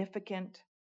 significant,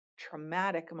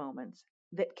 traumatic moments,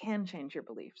 that can change your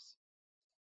beliefs.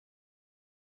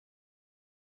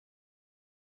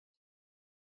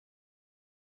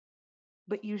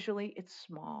 But usually it's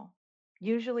small.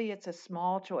 Usually it's a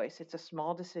small choice, it's a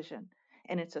small decision,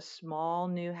 and it's a small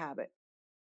new habit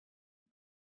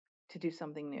to do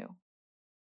something new.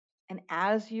 And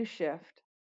as you shift,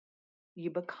 you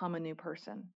become a new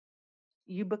person.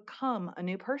 You become a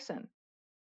new person.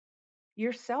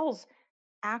 Your cells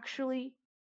actually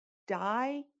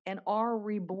die and are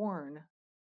reborn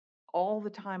all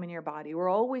the time in your body. We're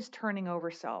always turning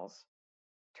over cells,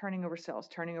 turning over cells,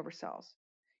 turning over cells.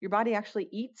 Your body actually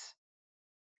eats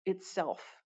itself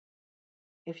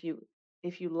if you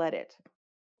let it.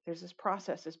 There's this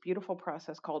process, this beautiful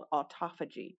process called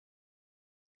autophagy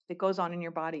that goes on in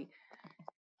your body.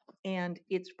 And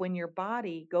it's when your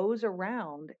body goes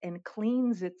around and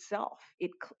cleans itself.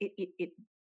 It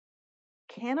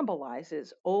cannibalizes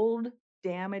old,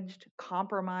 damaged,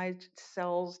 compromised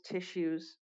cells,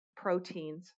 tissues,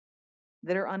 proteins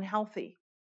that are unhealthy.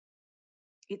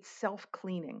 It's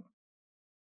self-cleaning.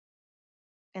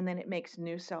 and then it makes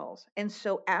new cells. And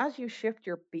so as you shift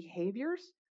your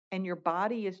behaviors and your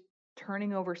body is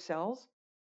turning over cells,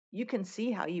 you can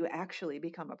see how you actually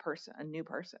become a new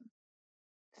person.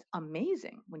 It's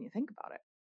amazing when you think about it.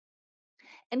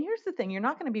 And here's the thing, you're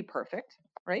not going to be perfect,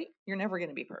 right? You're never going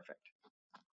to be perfect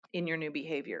in your new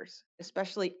behaviors,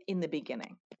 especially in the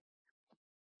beginning,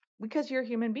 because you're a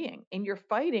human being and you're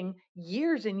fighting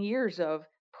years and years of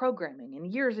programming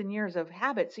and years of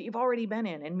habits that you've already been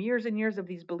in and years of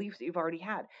these beliefs that you've already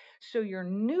had. So your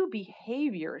new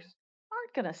behaviors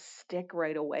aren't going to stick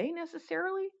right away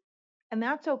necessarily, and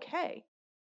that's okay.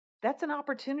 That's an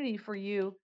opportunity for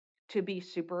you to be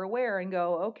super aware and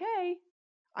go, okay,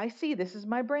 I see this is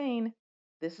my brain.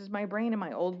 This is my brain and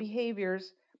my old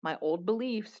behaviors, my old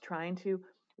beliefs trying to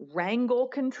wrangle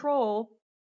control.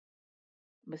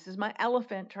 This is my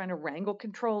elephant trying to wrangle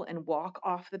control and walk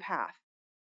off the path.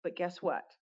 But guess what?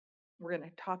 We're going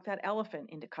to talk that elephant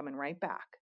into coming right back.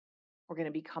 We're going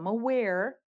to become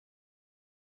aware.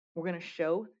 We're going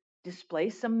to display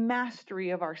some mastery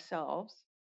of ourselves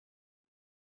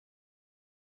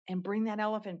and bring that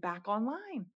elephant back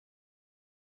online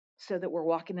so that we're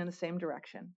walking in the same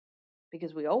direction.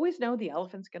 Because we always know the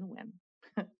elephant's going to win.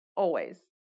 Always.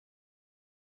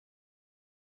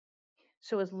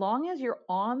 So as long as you're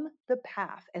on the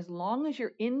path, as long as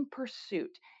you're in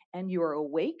pursuit and you're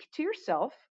awake to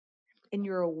yourself and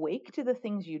you're awake to the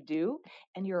things you do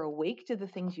and you're awake to the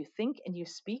things you think and you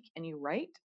speak and you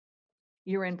write,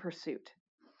 you're in pursuit.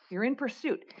 You're in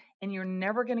pursuit and you're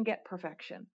never going to get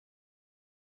perfection.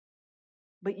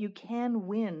 But you can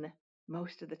win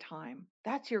most of the time.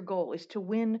 That's your goal, is to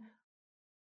win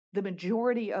the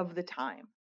majority of the time.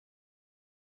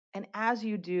 And as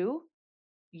you do,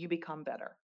 you become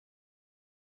better.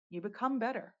 You become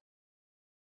better.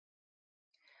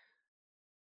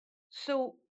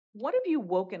 So, what have you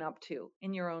woken up to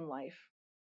in your own life?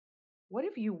 What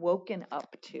have you woken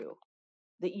up to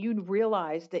that you'd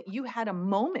realized that you had a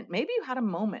moment? Maybe you had a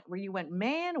moment where you went,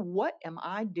 man, what am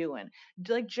I doing?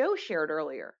 Like Joe shared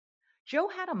earlier. Joe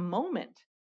had a moment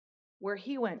where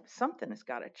he went, something has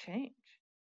got to change.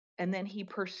 And then he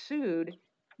pursued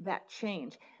that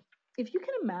change. If you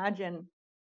can imagine,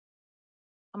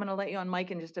 I'm going to let you on mic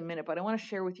in just a minute, but I want to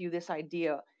share with you this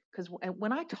idea, because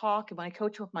when I talk and when I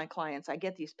coach with my clients, I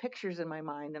get these pictures in my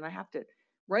mind and I have to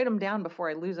write them down before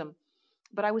I lose them.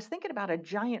 But I was thinking about a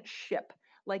giant ship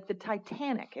like the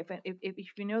Titanic.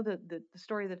 If you know the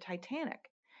story of the Titanic,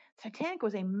 Titanic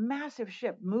was a massive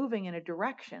ship moving in a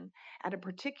direction at a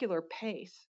particular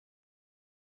pace.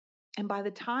 And by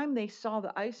the time they saw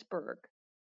the iceberg,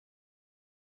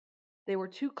 they were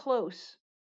too close.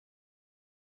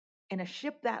 And a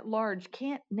ship that large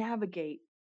can't navigate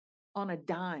on a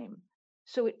dime.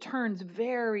 So it turns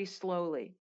very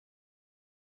slowly.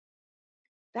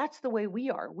 That's the way we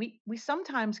are. We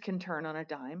sometimes can turn on a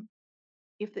dime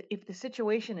if the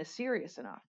situation is serious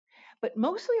enough. But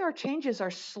mostly our changes are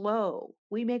slow.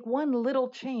 We make one little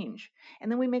change,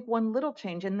 and then we make one little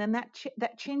change, and then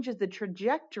that changes the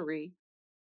trajectory.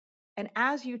 And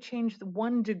as you change the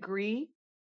 1 degree,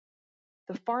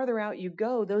 the farther out you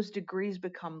go, those degrees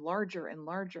become larger and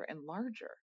larger and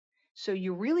larger. So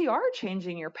you really are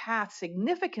changing your path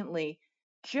significantly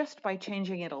just by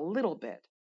changing it a little bit.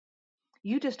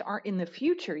 You just aren't in the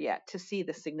future yet to see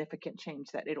the significant change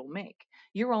that it'll make.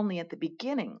 You're only at the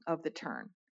beginning of the turn.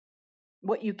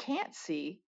 What you can't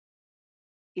see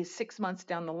is 6 months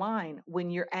down the line when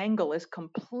your angle is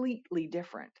completely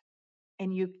different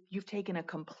and you've taken a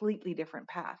completely different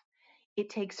path. It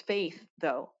takes faith,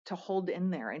 though, to hold in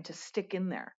there and to stick in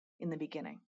there in the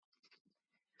beginning.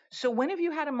 So when have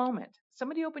you had a moment?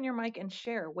 Somebody open your mic and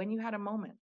share when you had a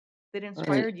moment that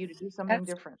inspired you to do something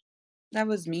different. That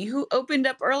was me who opened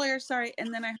up earlier. Sorry.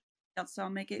 And then so I'll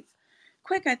make it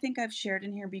quick. I think I've shared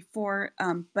in here before,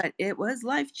 but it was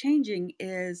life-changing.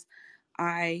 Is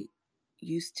I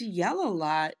used to yell a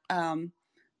lot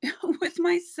with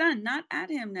my son, not at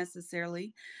him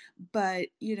necessarily, but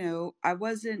I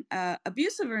wasn't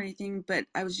abusive or anything, but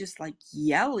I was just like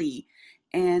yelly.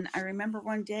 And I remember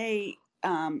one day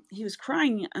he was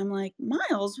crying. I'm like,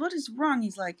 Miles, what is wrong?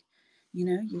 He's like,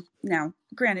 now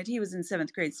granted he was in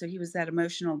 7th grade, so he was that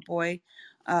emotional boy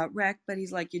wreck, but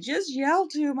he's like, you just yell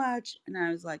too much. And I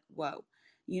was like, whoa,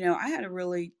 I had to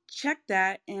really check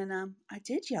that. And I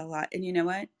did yell a lot. And you know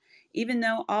what? Even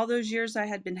though all those years I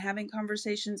had been having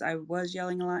conversations, I was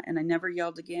yelling a lot, and I never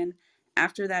yelled again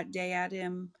after that day at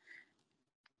him.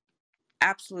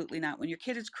 Absolutely not. When your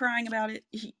kid is crying about it,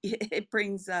 it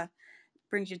brings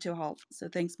you to a halt. So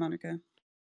thanks, Monica.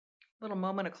 Little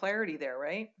moment of clarity there,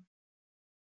 right?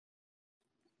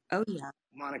 Oh yeah.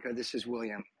 Monica, this is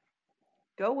William.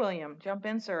 Go, William. Jump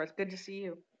in, sir. It's good to see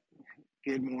you.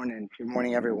 Good morning. Good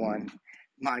morning, everyone.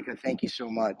 Monica, thank you so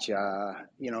much.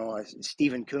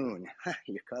 Stephen Kuhn,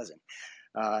 your cousin,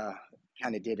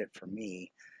 kind of did it for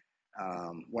me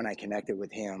when I connected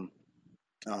with him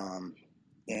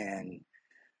and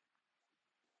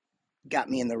got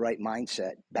me in the right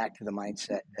mindset, back to the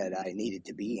mindset that I needed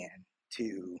to be in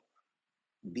to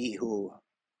be who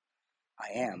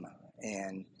I am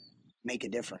and make a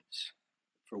difference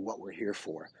for what we're here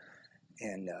for.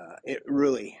 And it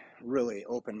really, really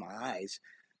opened my eyes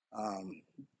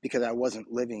because I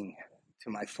wasn't living to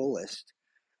my fullest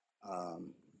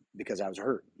because I was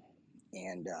hurt.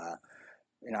 And,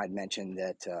 I'd mentioned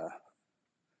that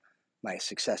my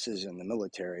successes in the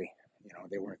military,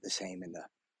 they weren't the same in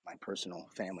my personal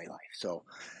family life. So,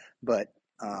 but,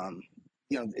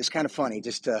 it's kind of funny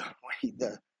just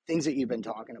the things that you've been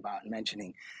talking about and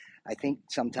mentioning. I think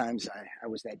sometimes I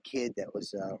was that kid that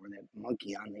was, or that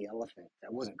monkey on the elephant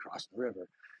that wasn't crossing the river.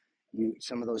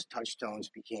 Some of those touchstones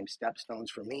became stepstones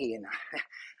for me, and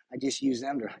I just use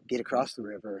them to get across the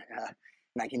river.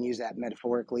 And I can use that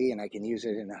metaphorically, and I can use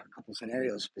it in a couple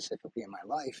scenarios specifically in my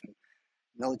life and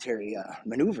military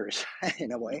maneuvers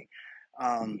in a way.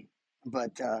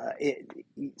 But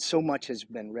so much has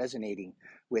been resonating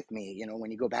with me.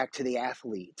 When you go back to the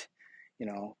athlete,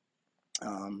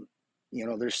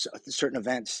 there's certain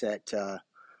events that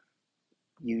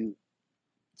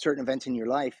certain events in your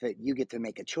life that you get to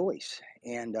make a choice.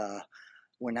 And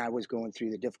when I was going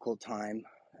through the difficult time,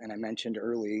 and I mentioned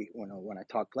early when I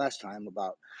talked last time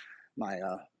about my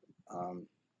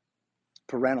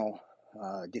parental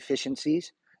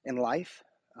deficiencies in life,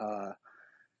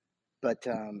 but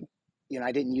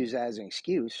I didn't use that as an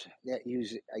excuse. I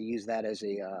used that as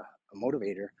a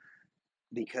motivator,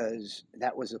 because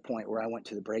that was the point where I went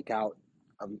to the breakout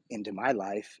into my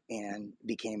life and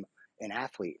became an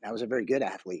athlete. I was a very good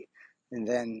athlete. And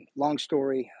then, long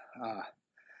story,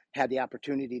 had the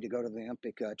opportunity to go to the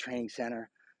Olympic Training Center.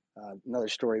 Another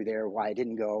story there why I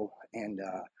didn't go. And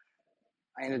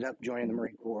I ended up joining the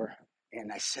Marine Corps.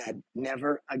 And I said,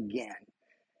 never again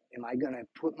am I going to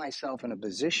put myself in a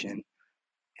position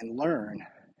and learn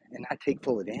and not take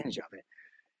full advantage of it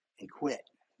and quit,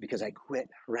 because I quit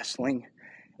wrestling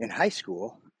in high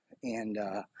school. And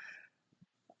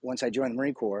once I joined the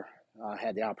Marine Corps, I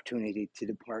had the opportunity to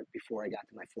depart before I got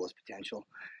to my fullest potential.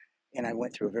 And I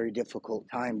went through a very difficult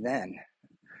time then,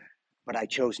 but I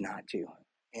chose not to,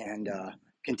 and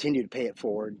continued to pay it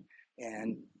forward.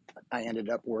 And I ended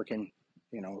up working,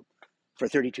 for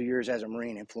 32 years as a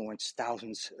Marine, influenced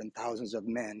thousands and thousands of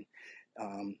men,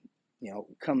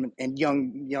 come, and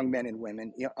young men and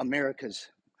women, America's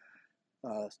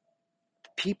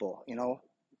people,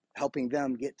 helping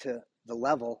them get to the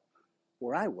level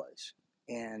where I was.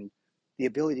 And the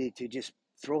ability to just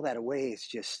throw that away is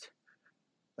just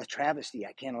a travesty.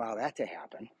 I can't allow that to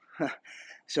happen.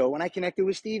 So when I connected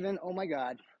with Stephen, oh my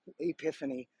God,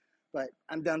 epiphany. But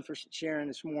I'm done for sharing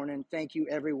this morning. Thank you,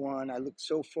 everyone. I look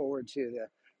so forward to the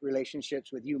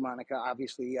relationships with you, Monica.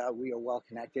 Obviously, we are well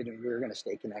connected, and we're going to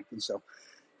stay connected. So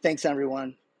thanks,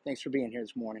 everyone. Thanks for being here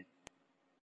this morning.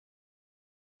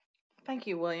 Thank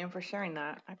you, William, for sharing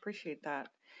that. I appreciate that.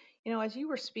 As you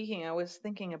were speaking, I was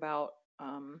thinking about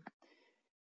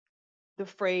the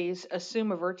phrase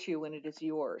assume a virtue when it is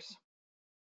yours.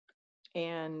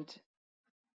 And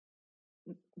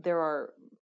there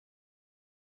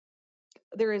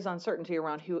is uncertainty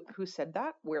around who said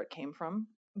that, where it came from,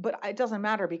 but it doesn't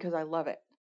matter because I love it.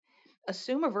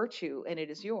 Assume a virtue and it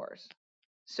is yours.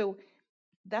 So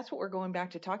that's what we're going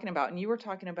back to talking about. And you were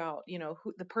talking about,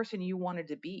 who the person you wanted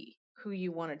to be, who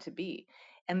you wanted to be.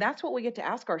 And that's what we get to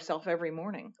ask ourselves every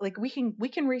morning. Like we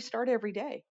can restart every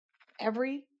day.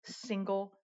 Every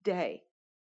single day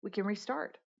we can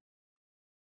restart.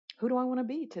 Who do I want to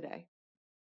be today?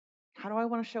 How do I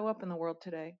want to show up in the world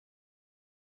today?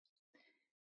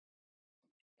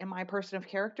 Am I a person of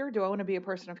character? Do I want to be a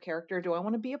person of character? Do I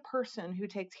want to be a person who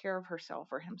takes care of herself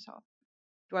or himself?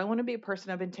 Do I want to be a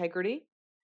person of integrity?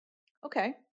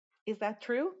 Okay. Is that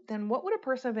true? Then what would a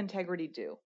person of integrity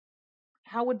do?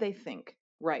 How would they think,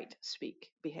 write,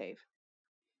 speak, behave?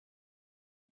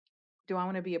 Do I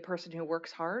want to be a person who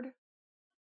works hard?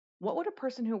 What would a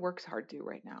person who works hard do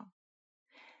right now?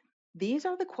 These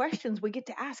are the questions we get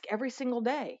to ask every single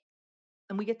day,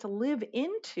 and we get to live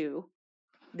into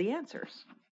the answers.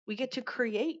 We get to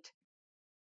create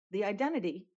the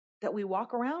identity that we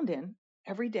walk around in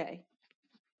every day.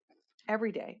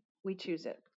 Every day, we choose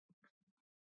it.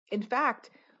 In fact,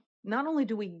 not only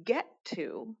do we get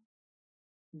to,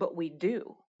 but we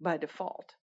do by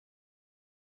default.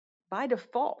 By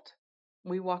default,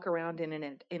 we walk around in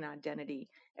an identity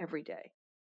every day.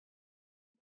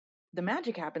 The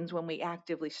magic happens when we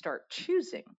actively start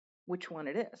choosing which one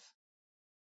it is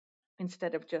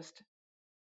instead of just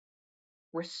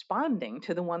responding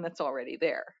to the one that's already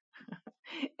there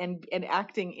and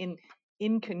acting in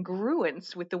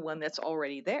incongruence with the one that's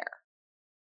already there.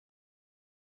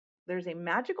 There's a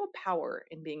magical power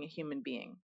in being a human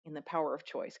being, in the power of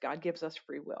choice. God gives us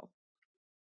free will,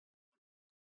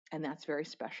 and that's very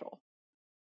special.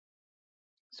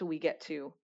 So we get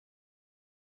to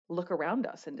look around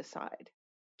us and decide.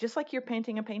 Just like you're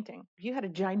painting a painting. If you had a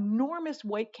ginormous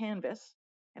white canvas,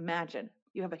 imagine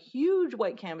you have a huge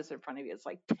white canvas in front of you. It's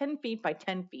like 10 feet by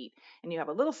 10 feet. And you have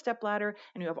a little step ladder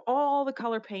and you have all the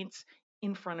color paints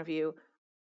in front of you.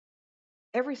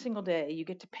 Every single day you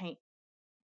get to paint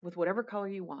with whatever color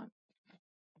you want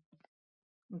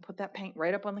and put that paint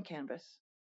right up on the canvas.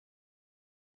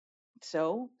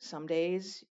 So some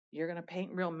days you're going to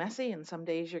paint real messy and some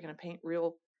days you're going to paint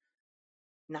real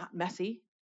not messy.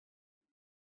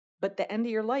 But the end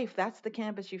of your life, that's the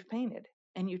canvas you've painted.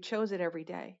 And you chose it every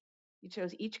day. You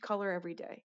chose each color every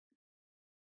day.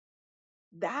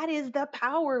 That is the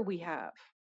power we have.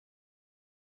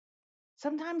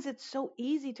 Sometimes it's so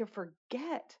easy to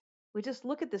forget. We just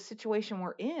look at the situation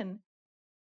we're in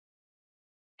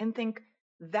and think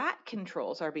that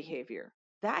controls our behavior.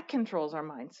 That controls our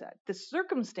mindset. The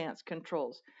circumstance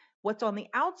controls what's on the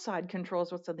outside,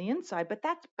 controls what's on the inside, but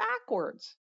that's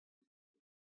backwards.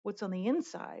 What's on the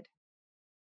inside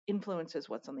influences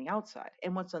what's on the outside,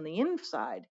 and what's on the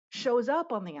inside shows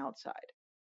up on the outside.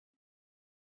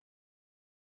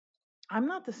 I'm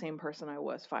not the same person I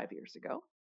was 5 years ago.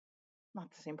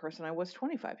 Not the same person I was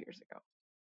 25 years ago.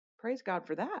 Praise God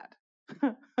for that.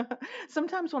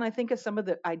 Sometimes when I think of some of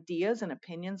the ideas and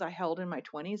opinions I held in my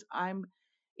 20s,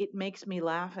 it makes me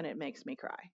laugh and it makes me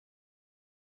cry.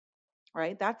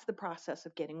 Right? That's the process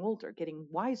of getting older, getting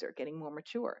wiser, getting more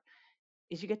mature.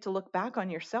 Is you get to look back on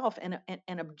yourself and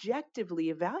objectively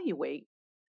evaluate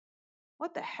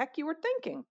what the heck you were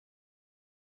thinking.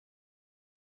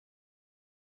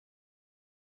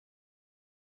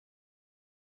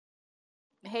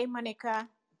 Hey, Monica.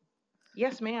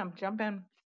 Yes, ma'am. Jump in.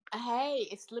 Hey,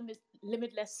 it's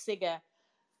Limitless Sigga.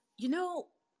 You know,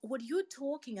 what you're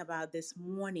talking about this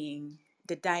morning,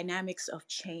 the dynamics of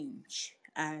change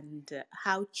and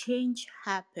how change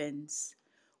happens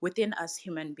within us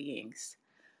human beings.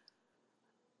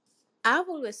 I've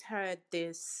always heard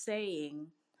this saying,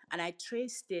 and I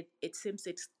traced it, it seems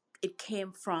it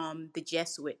came from the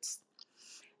Jesuits,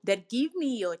 that give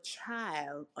me your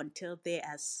child until they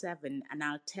are 7, and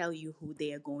I'll tell you who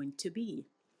they are going to be.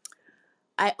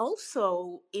 I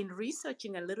also, in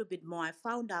researching a little bit more, I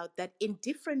found out that in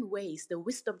different ways, the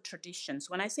wisdom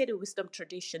traditions, when I say the wisdom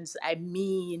traditions, I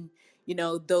mean,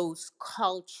 those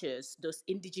cultures, those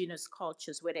indigenous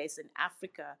cultures, whether it's in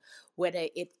Africa, whether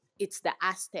it's the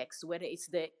Aztecs, whether it's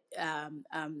the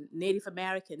Native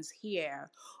Americans here,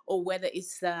 or whether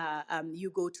it's you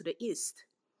go to the East.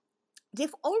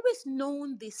 They've always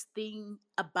known this thing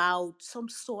about some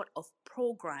sort of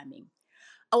programming.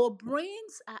 Our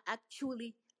brains are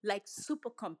actually like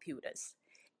supercomputers.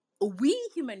 We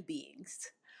human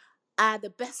beings are the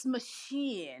best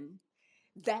machine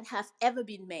that have ever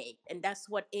been made. And that's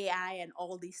what AI and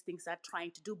all these things are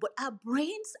trying to do. But our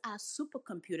brains are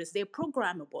supercomputers, they're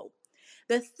programmable.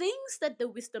 The things that the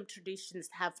wisdom traditions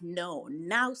have known,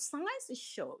 now science is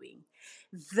showing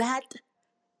that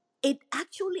it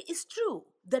actually is true.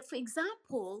 That, for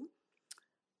example,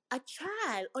 a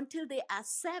child until they are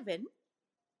 7,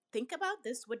 think about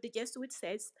this, what the Jesuit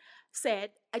said,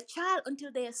 a child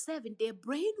until they are 7, their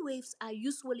brain waves are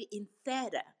usually in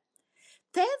theta.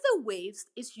 Theta waves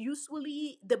is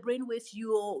usually the brain waves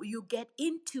you get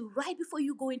into right before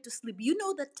you go into sleep. You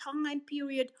know the time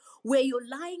period where you're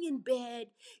lying in bed,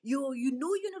 you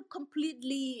know you're not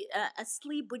completely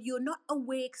asleep, but you're not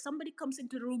awake. Somebody comes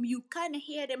into the room, you kind of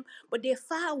hear them, but they're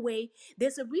far away.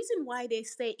 There's a reason why they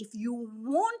say if you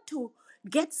want to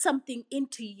get something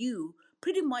into you,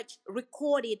 pretty much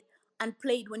record it and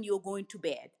play it when you're going to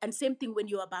bed. And same thing when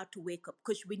you're about to wake up,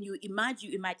 because when you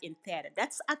imagine theta.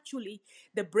 That's actually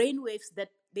the brain waves that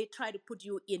they try to put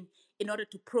you in order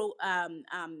to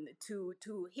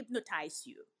to hypnotize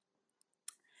you.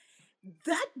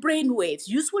 That brain waves,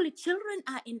 usually children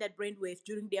are in that brain wave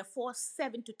during their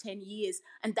 7 to 10 years,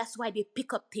 and that's why they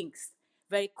pick up things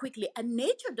very quickly. And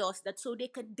nature does that so they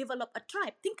can develop a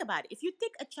tribe. Think about it. If you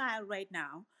take a child right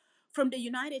now from the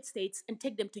United States and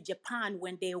take them to Japan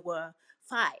when they were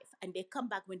 5, and they come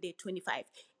back when they're 25,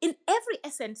 in every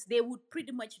essence, they would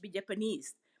pretty much be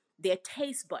Japanese. Their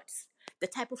taste buds, the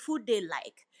type of food they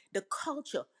like, the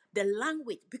culture, the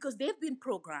language, because they've been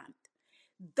programmed.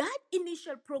 that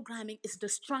initial programming is the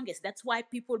strongest. That's why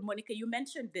people, Monica, you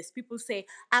mentioned this. People say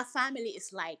our family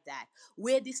is like that.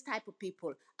 We're this type of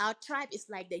people. Our tribe is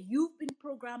like that. You've been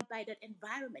programmed by that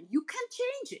environment. You can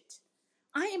change it.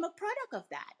 I am a product of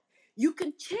that. You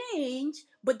can change,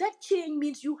 but that change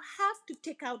means you have to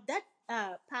take out that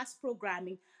past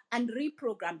programming and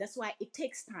reprogram. That's why it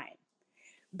takes time,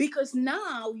 because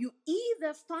now you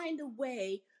either find a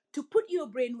way to put your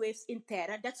brainwaves in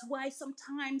theta. That's why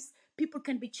sometimes people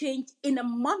can be changed in a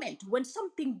moment. When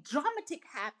something dramatic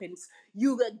happens,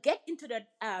 you will get into that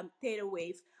theta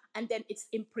wave, and then it's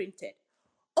imprinted.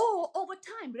 Or over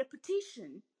time,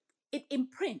 repetition, it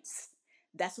imprints.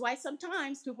 That's why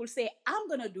sometimes people say, I'm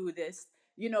going to do this.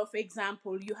 You know, for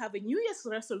example, you have a New Year's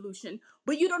resolution,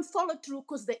 but you don't follow through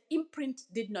because the imprint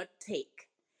did not take.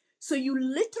 So you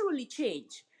literally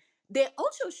change. They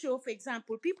also show, for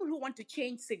example, people who want to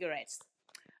change cigarettes,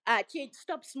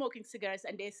 stop smoking cigarettes,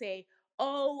 and they say,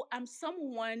 "Oh, I'm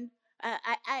someone.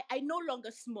 I no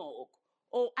longer smoke,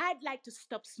 or I'd like to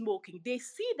stop smoking." They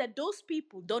see that those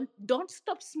people don't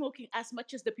stop smoking as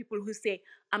much as the people who say,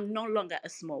 "I'm no longer a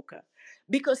smoker,"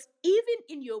 because even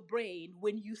in your brain,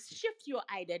 when you shift your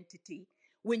identity,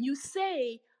 when you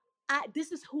say,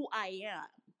 "This is who I am,"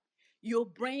 your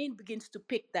brain begins to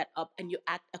pick that up and you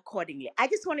act accordingly. I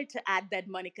just wanted to add that,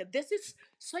 Monica. This is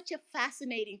such a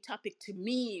fascinating topic to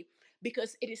me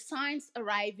because it is science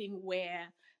arriving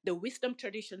where the wisdom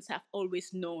traditions have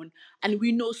always known. And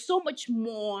we know so much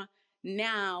more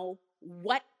now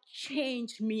what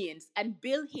change means. And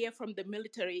Bill here from the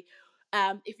military,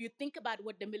 if you think about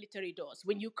what the military does,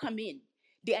 when you come in,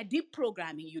 they are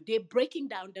deprogramming you. They're breaking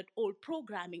down that old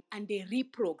programming and they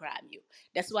reprogram you.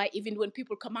 That's why even when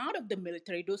people come out of the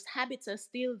military, those habits are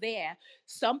still there.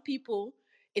 Some people,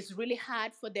 it's really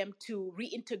hard for them to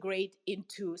reintegrate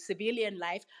into civilian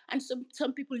life. And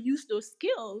some people use those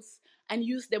skills and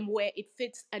use them where it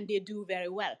fits and they do very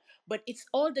well. But it's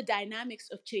all the dynamics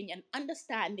of change and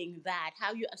understanding that,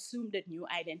 how you assume that new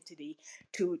identity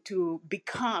to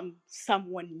become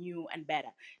someone new and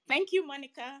better. Thank you,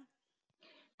 Monica.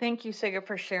 Thank you, Sega,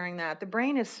 for sharing that. The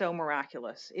brain is so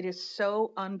miraculous. It is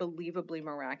so unbelievably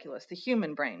miraculous, the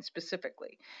human brain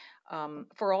specifically,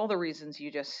 for all the reasons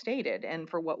you just stated and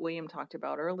for what William talked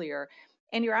about earlier.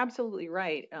 And you're absolutely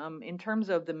right. In terms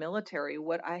of the military,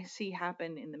 what I see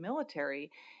happen in the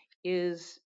military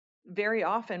is very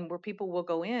often where people will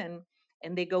go in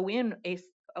and they go in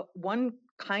one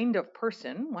kind of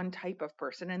person, one type of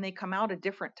person, and they come out a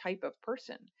different type of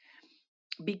person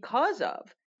because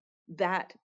of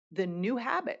that. The new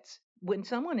habits, when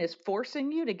someone is forcing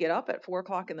you to get up at 4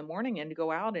 o'clock in the morning and to go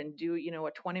out and do,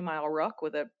 a 20-mile ruck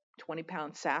with a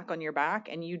 20-pound sack on your back,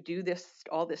 and you do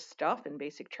all this stuff in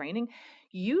basic training,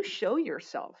 you show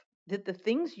yourself that the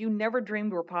things you never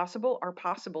dreamed were possible are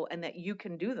possible and that you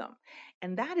can do them.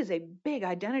 And that is a big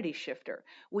identity shifter.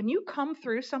 When you come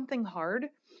through something hard,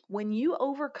 when you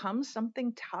overcome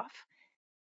something tough,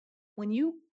 when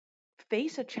you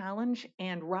face a challenge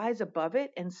and rise above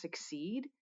it and succeed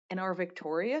and are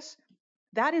victorious,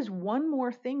 that is one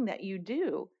more thing that you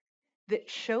do that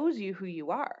shows you who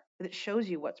you are, that shows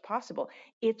you what's possible.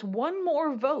 It's one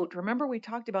more vote. Remember, we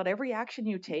talked about every action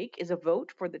you take is a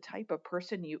vote for the type of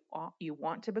person you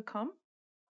want to become.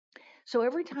 So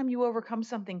every time you overcome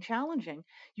something challenging,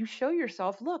 you show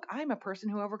yourself, look, I'm a person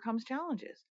who overcomes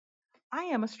challenges. I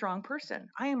am a strong person.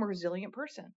 I am a resilient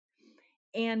person.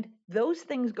 And those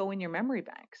things go in your memory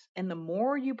banks. And the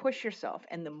more you push yourself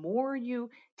and the more you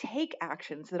take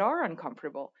actions that are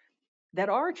uncomfortable, that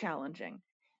are challenging,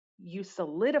 you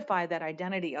solidify that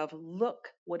identity of, look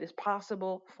what is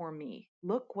possible for me.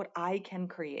 Look what I can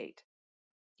create.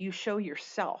 You show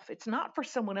yourself. It's not for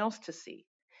someone else to see.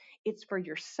 It's for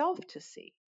yourself to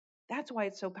see. That's why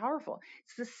it's so powerful.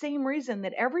 It's the same reason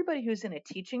that everybody who's in a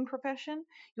teaching profession,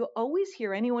 you'll always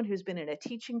hear anyone who's been in a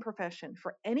teaching profession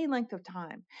for any length of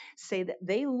time say that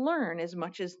they learn as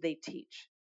much as they teach.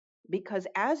 Because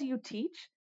as you teach,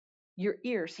 your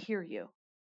ears hear you.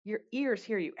 Your ears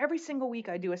hear you. Every single week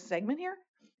I do a segment here,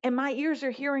 and my ears are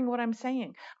hearing what I'm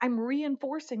saying. I'm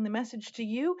reinforcing the message to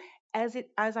you as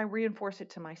I reinforce it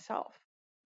to myself.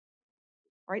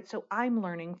 Right? So I'm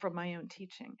learning from my own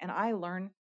teaching, and I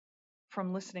learn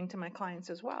from listening to my clients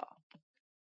as well.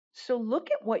 So look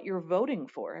at what you're voting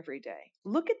for every day.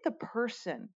 Look at the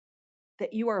person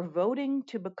that you are voting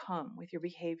to become with your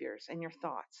behaviors and your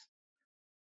thoughts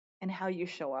and how you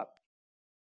show up.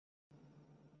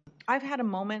 I've had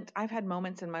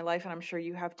moments in my life, and I'm sure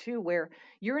you have too, where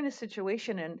you're in a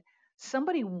situation and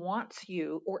somebody wants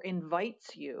you or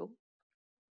invites you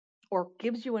or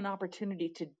gives you an opportunity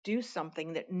to do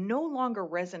something that no longer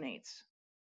resonates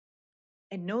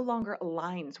and no longer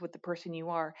aligns with the person you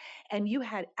are, and you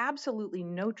had absolutely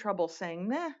no trouble saying,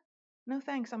 nah, no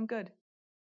thanks, I'm good.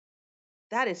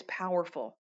 That is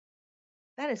powerful.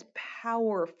 That is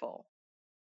powerful.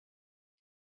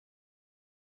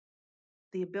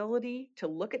 The ability to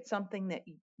look at something that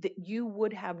you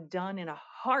would have done in a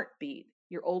heartbeat,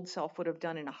 your old self would have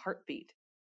done in a heartbeat,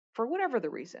 for whatever the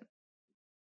reason.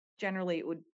 Generally,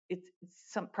 it's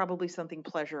probably something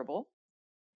pleasurable,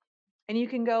 and you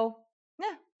can go,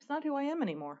 nah, it's not who I am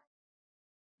anymore.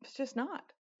 It's just not.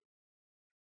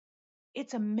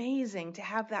 It's amazing to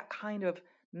have that kind of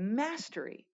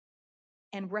mastery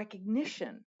and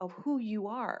recognition of who you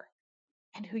are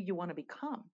and who you want to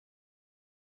become.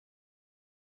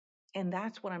 And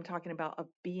that's what I'm talking about, of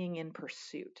being in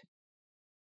pursuit.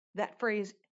 That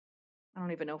phrase, I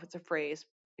don't even know if it's a phrase.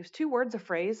 It was 2 words, a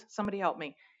phrase. Somebody help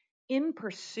me. In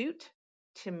pursuit,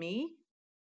 to me,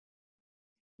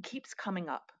 keeps coming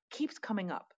up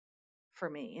for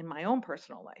me in my own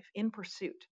personal life. In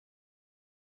pursuit.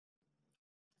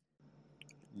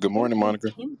 Good morning,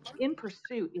 Monica. In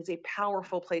pursuit is a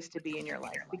powerful place to be in your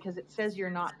life because it says you're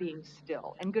not being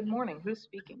still. And good morning. Who's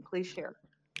speaking? Please share.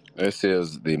 This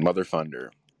is the Mother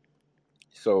Thunder.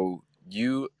 So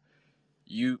you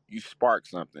spark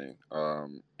something,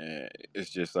 and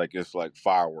it's like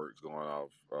fireworks going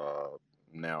off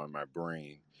now in my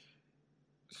brain.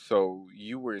 So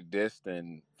you were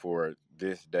destined for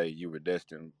this day. You were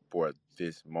destined for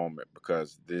this moment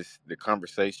because the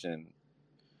conversation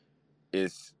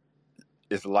is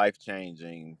life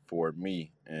changing for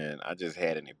me, and I just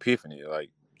had an epiphany,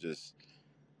 just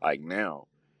like now.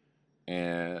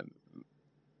 And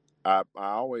I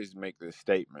always make this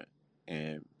statement,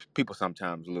 and people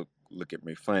sometimes look at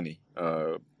me funny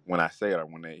when I say it or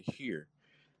when they hear.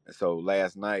 And so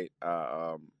last night,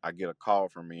 I get a call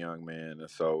from a young man, and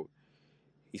so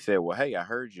he said, "Well, hey, I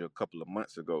heard you a couple of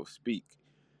months ago speak,"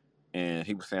 and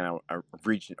he was saying, I'm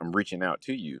reaching out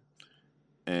to you."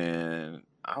 And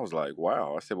I was like,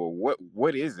 "Wow." I said, "Well,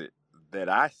 what is it that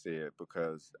I said,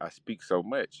 because I speak so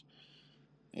much?"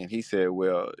 And he said,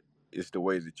 "Well, it's the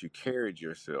way that you carried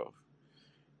yourself.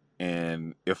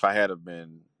 And if I had have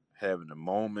been having a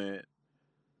moment,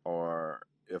 or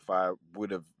if I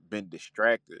would have been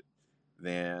distracted,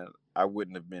 then I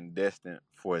wouldn't have been destined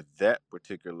for that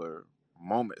particular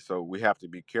moment." So we have to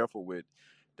be careful with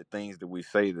the things that we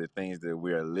say, the things that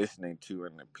we are listening to,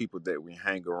 and the people that we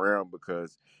hang around,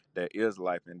 because there is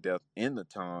life and death in the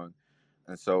tongue.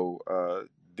 And so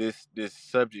this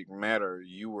subject matter,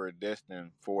 you were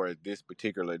destined for this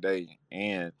particular day,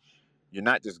 and you're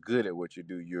not just good at what you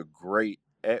do, you're great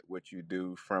at what you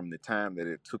do, from the time that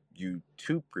it took you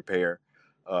to prepare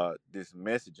this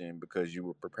messaging, because you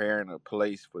were preparing a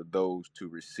place for those to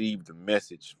receive the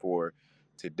message for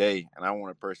today. And I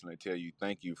want to personally tell you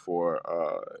thank you for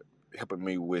helping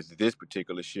me with this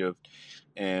particular shift.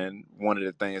 And one of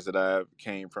the things that I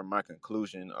came from my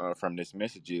conclusion from this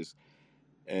message is,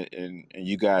 and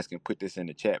you guys can put this in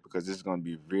the chat, because this is going to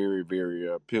be very, very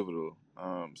pivotal.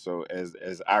 So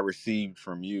as I received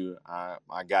from you,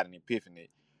 I got an epiphany.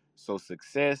 So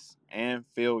success and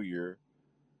failure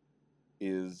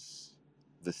is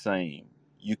the same.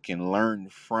 You can learn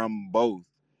from both,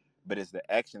 but it's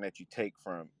the action that you take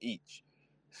from each.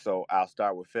 So I'll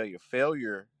start with failure.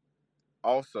 Failure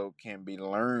also can be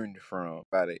learned from.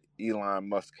 About it, Elon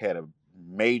Musk had a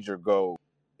major goal,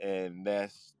 and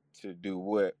that's to do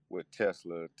what with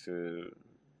Tesla, to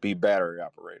be battery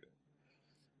operated.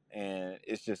 And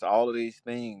it's just all of these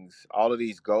things, all of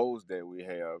these goals that we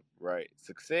have, right?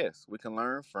 Success. We can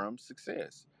learn from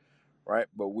success, right?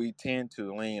 But we tend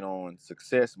to lean on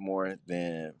success more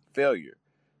than failure.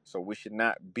 So we should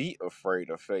not be afraid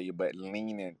of failure, but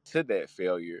lean into that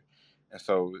failure. And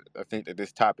so I think that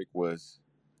this topic was,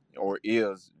 or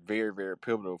is, very, very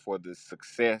pivotal for the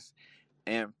success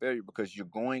and failure, because you're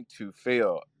going to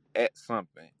fail at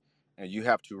something. And you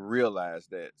have to realize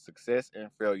that success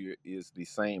and failure is the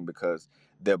same, because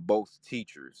they're both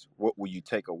teachers. What will you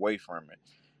take away from it?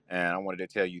 And I wanted to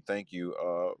tell you thank you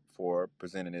for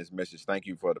presenting this message. Thank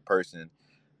you for the person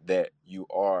that you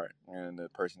are, and the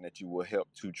person that you will help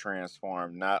to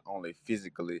transform, not only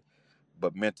physically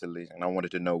but mentally. And I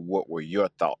wanted to know, what were your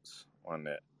thoughts on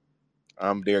that?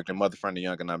 I'm Derek, the mother friend of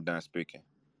Young, and I'm done speaking.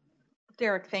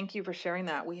 Derek, thank you for sharing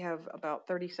that. We have about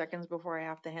 30 seconds before I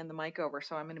have to hand the mic over,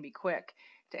 so I'm going to be quick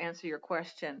to answer your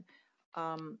question.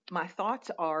 My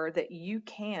thoughts are that you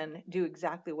can do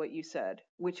exactly what you said,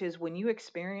 which is, when you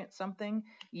experience something,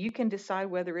 you can decide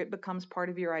whether it becomes part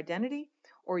of your identity,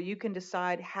 or you can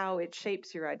decide how it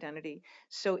shapes your identity.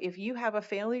 So if you have a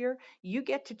failure, you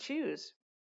get to choose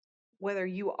whether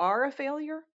you are a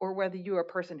failure or whether you are a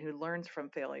person who learns from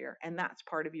failure. And that's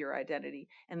part of your identity.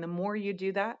 And the more you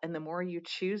do that and the more you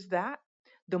choose that,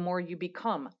 the more you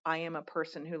become, I am a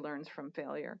person who learns from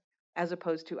failure, as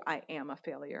opposed to I am a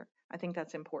failure. I think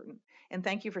that's important. And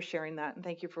thank you for sharing that. And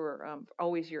thank you for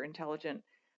always your intelligent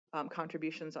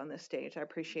contributions on this stage. I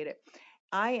appreciate it.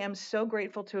 I am so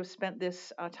grateful to have spent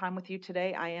this time with you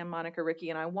today. I am Monica Ricky,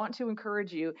 and I want to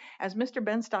encourage you, as Mr.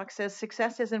 Benstock says,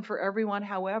 success isn't for everyone.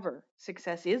 However,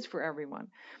 success is for everyone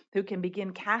who can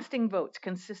begin casting votes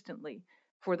consistently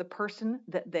for the person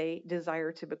that they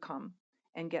desire to become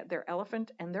and get their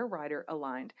elephant and their rider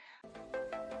aligned.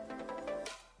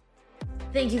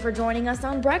 Thank you for joining us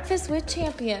on Breakfast with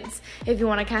Champions. If you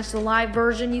want to catch the live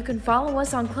version, you can follow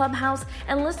us on Clubhouse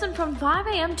and listen from 5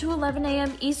 a.m. to 11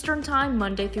 a.m. Eastern Time,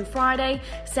 Monday through Friday,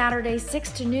 Saturdays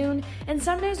 6 to noon, and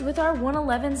Sundays with our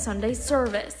 111 Sunday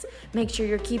service. Make sure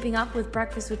you're keeping up with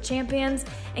Breakfast with Champions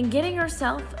and getting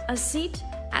yourself a seat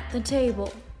at the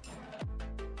table.